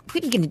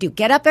what are you going to do?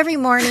 Get up every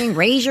morning,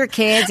 raise your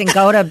kids, and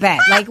go to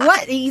bed. Like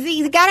what?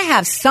 You got to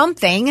have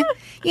something.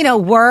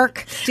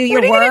 Work, do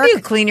your work. What are you going to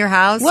do? Clean your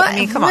house? What? I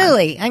mean, come on.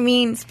 Really? I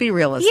mean, let's be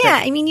realistic. Yeah,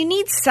 I mean, you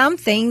need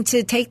something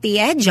to take the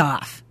edge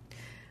off.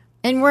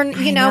 And we're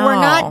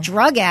not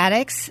drug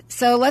addicts,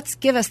 so let's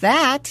give us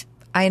that.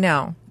 I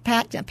know.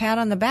 Pat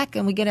on the back,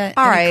 and we get any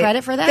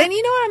credit for that. Then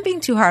you know what? I'm being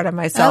too hard on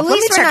myself. At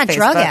least we're not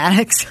drug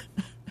addicts.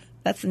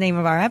 That's the name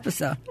of our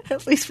episode.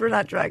 At least we're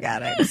not drug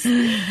addicts.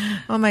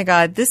 Oh my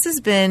God. This has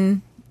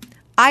been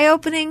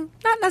eye-opening,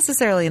 not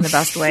necessarily in the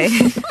best way.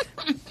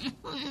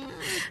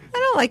 I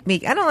don't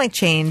like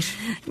change.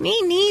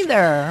 Me neither.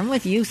 I'm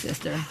with you,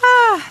 sister.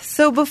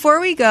 So before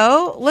we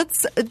go,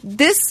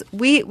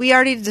 we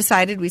already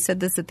decided, we said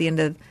this at the end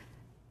of,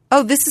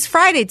 this is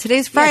Friday.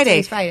 Today's Friday. Yeah,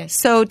 today's Friday.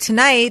 So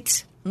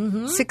tonight,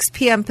 6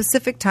 p.m.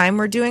 Pacific time,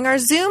 we're doing our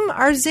Zoom.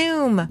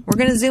 We're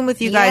going to Zoom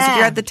with you guys if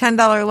you're at the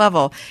 $10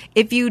 level.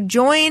 If you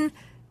join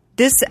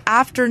this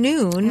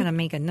afternoon, I'm going to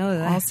make a note of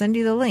that. I'll send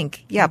you the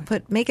link. Yeah,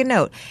 make a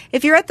note.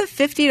 If you're at the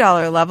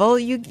 $50 level,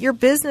 your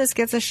business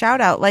gets a shout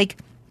out, like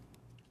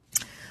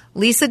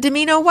Lisa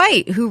Domino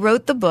White, who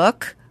wrote the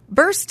book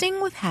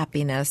Bursting with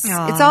Happiness.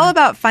 Aww. It's all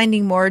about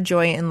finding more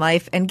joy in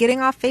life and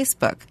getting off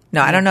Facebook.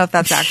 No, I don't know if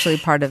that's actually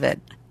part of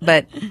it,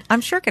 but I'm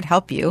sure it could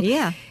help you.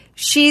 Yeah.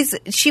 She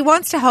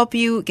wants to help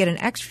you get an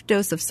extra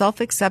dose of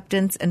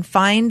self-acceptance and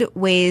find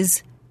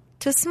ways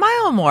to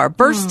smile more.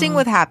 Bursting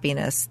with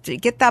Happiness.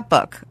 Get that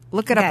book.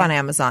 Look it up on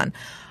Amazon.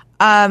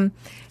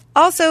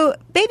 Also,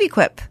 Baby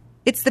Quip.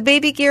 It's the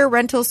baby gear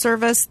rental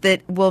service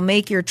that will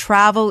make your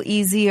travel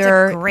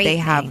easier. It's a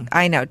great thing.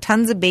 I know,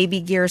 tons of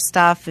baby gear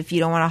stuff. If you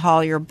don't want to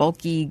haul your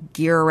bulky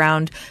gear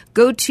around,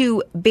 go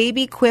to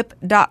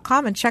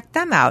babyquip.com and check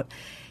them out.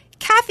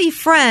 Kathy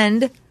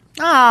Friend,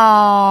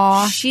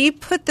 she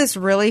put this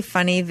really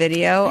funny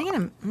video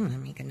I'm gonna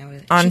make a note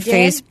of it. on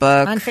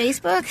Facebook. On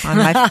Facebook?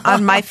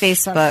 On my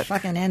Facebook.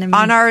 Fucking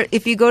enemy.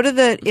 If you go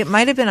to it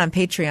might have been on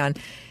Patreon.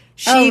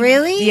 Oh,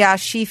 really? Yeah,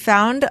 she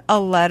found a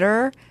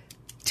letter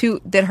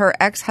that her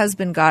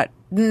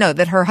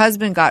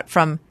husband got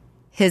from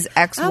his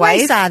ex-wife. Oh,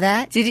 I saw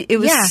that. It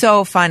was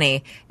so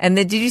funny. And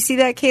then, did you see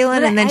that,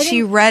 Kaylin? And then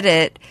she read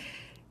it.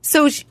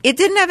 So it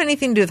didn't have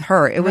anything to do with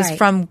her. It was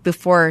from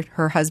before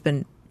her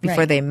husband,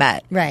 before they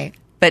met. Right.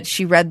 But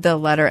she read the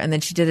letter and then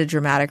she did a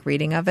dramatic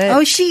reading of it.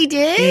 Oh, she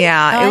did?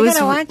 Yeah. Oh, it was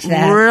gotta watch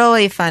that.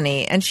 really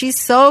funny. And she's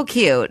so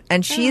cute.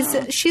 And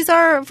she's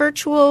our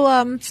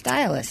virtual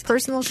stylist.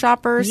 Personal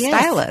shopper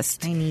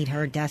stylist. I need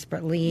her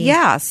desperately.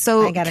 Yeah.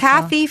 So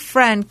Kathy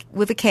Friend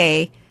with a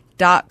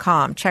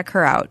K.com. Check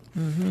her out.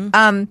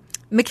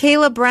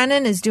 Michaela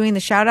Brennan is doing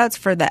the shout outs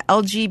for the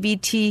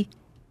LGBT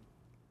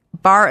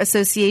Bar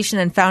Association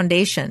and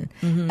Foundation.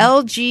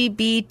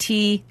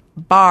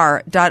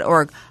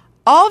 LGBTbar.org.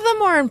 All of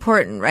them are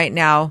important right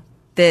now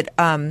that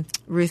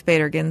Ruth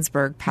Bader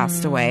Ginsburg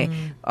passed away.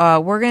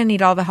 We're going to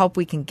need all the help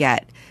we can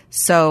get.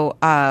 So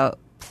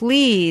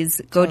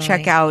please go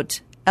check out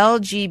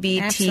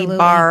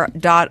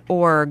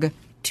lgbtbar.org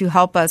to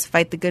help us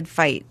fight the good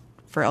fight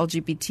for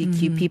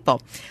LGBTQ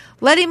people.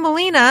 Letty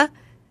Molina,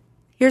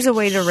 here's a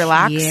way to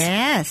relax.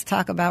 Yes,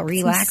 talk about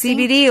relaxing. Some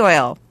CBD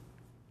oil.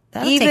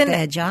 That'll take the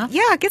edge off.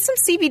 Yeah, get some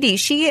CBD.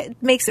 She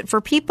makes it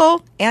for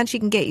people, and she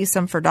can get you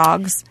some for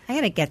dogs. I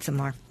got to get some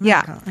more.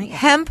 Yeah.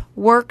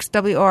 Hempworks,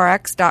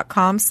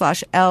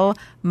 WORX.com/L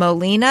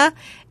Molina.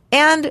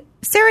 And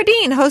Sarah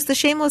Dean hosts the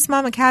Shameless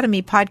Mom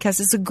Academy podcast.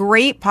 It's a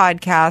great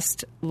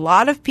podcast. A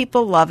lot of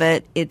people love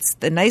it. It's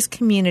the nice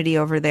community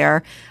over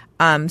there.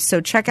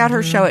 So check out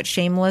her show at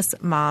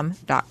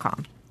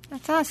shamelessmom.com.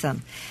 That's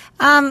awesome.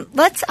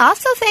 Let's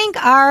also thank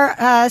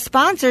our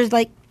sponsors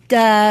like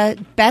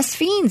Best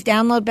Fiends.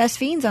 Download Best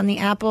Fiends on the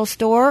Apple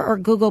Store or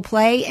Google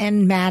Play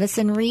and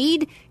Madison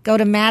Reed. Go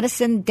to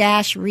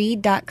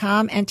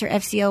madison-reed.com, enter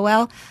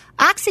FCOL.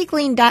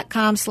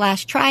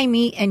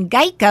 OxyClean.com/tryme and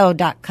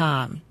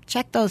Geico.com.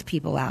 Check those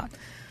people out.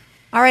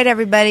 All right,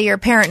 everybody, you're a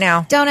parent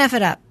now. Don't F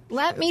it up.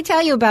 Let me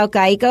tell you about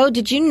Geico.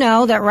 Did you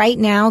know that right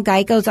now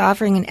Geico's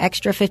offering an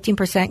extra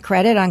 15%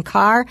 credit on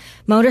car,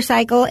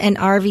 motorcycle, and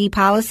RV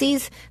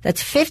policies?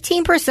 That's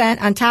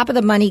 15% on top of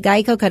the money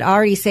Geico could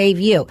already save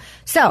you.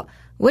 So,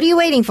 what are you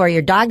waiting for?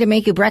 Your dog to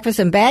make you breakfast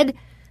in bed?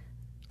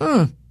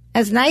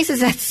 As nice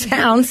as that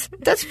sounds,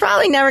 that's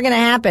probably never going to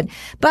happen.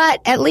 But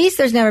at least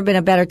there's never been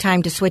a better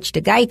time to switch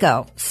to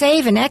Geico.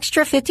 Save an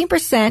extra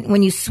 15%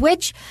 when you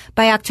switch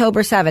by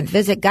October 7th.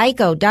 Visit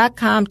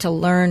geico.com to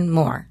learn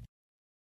more.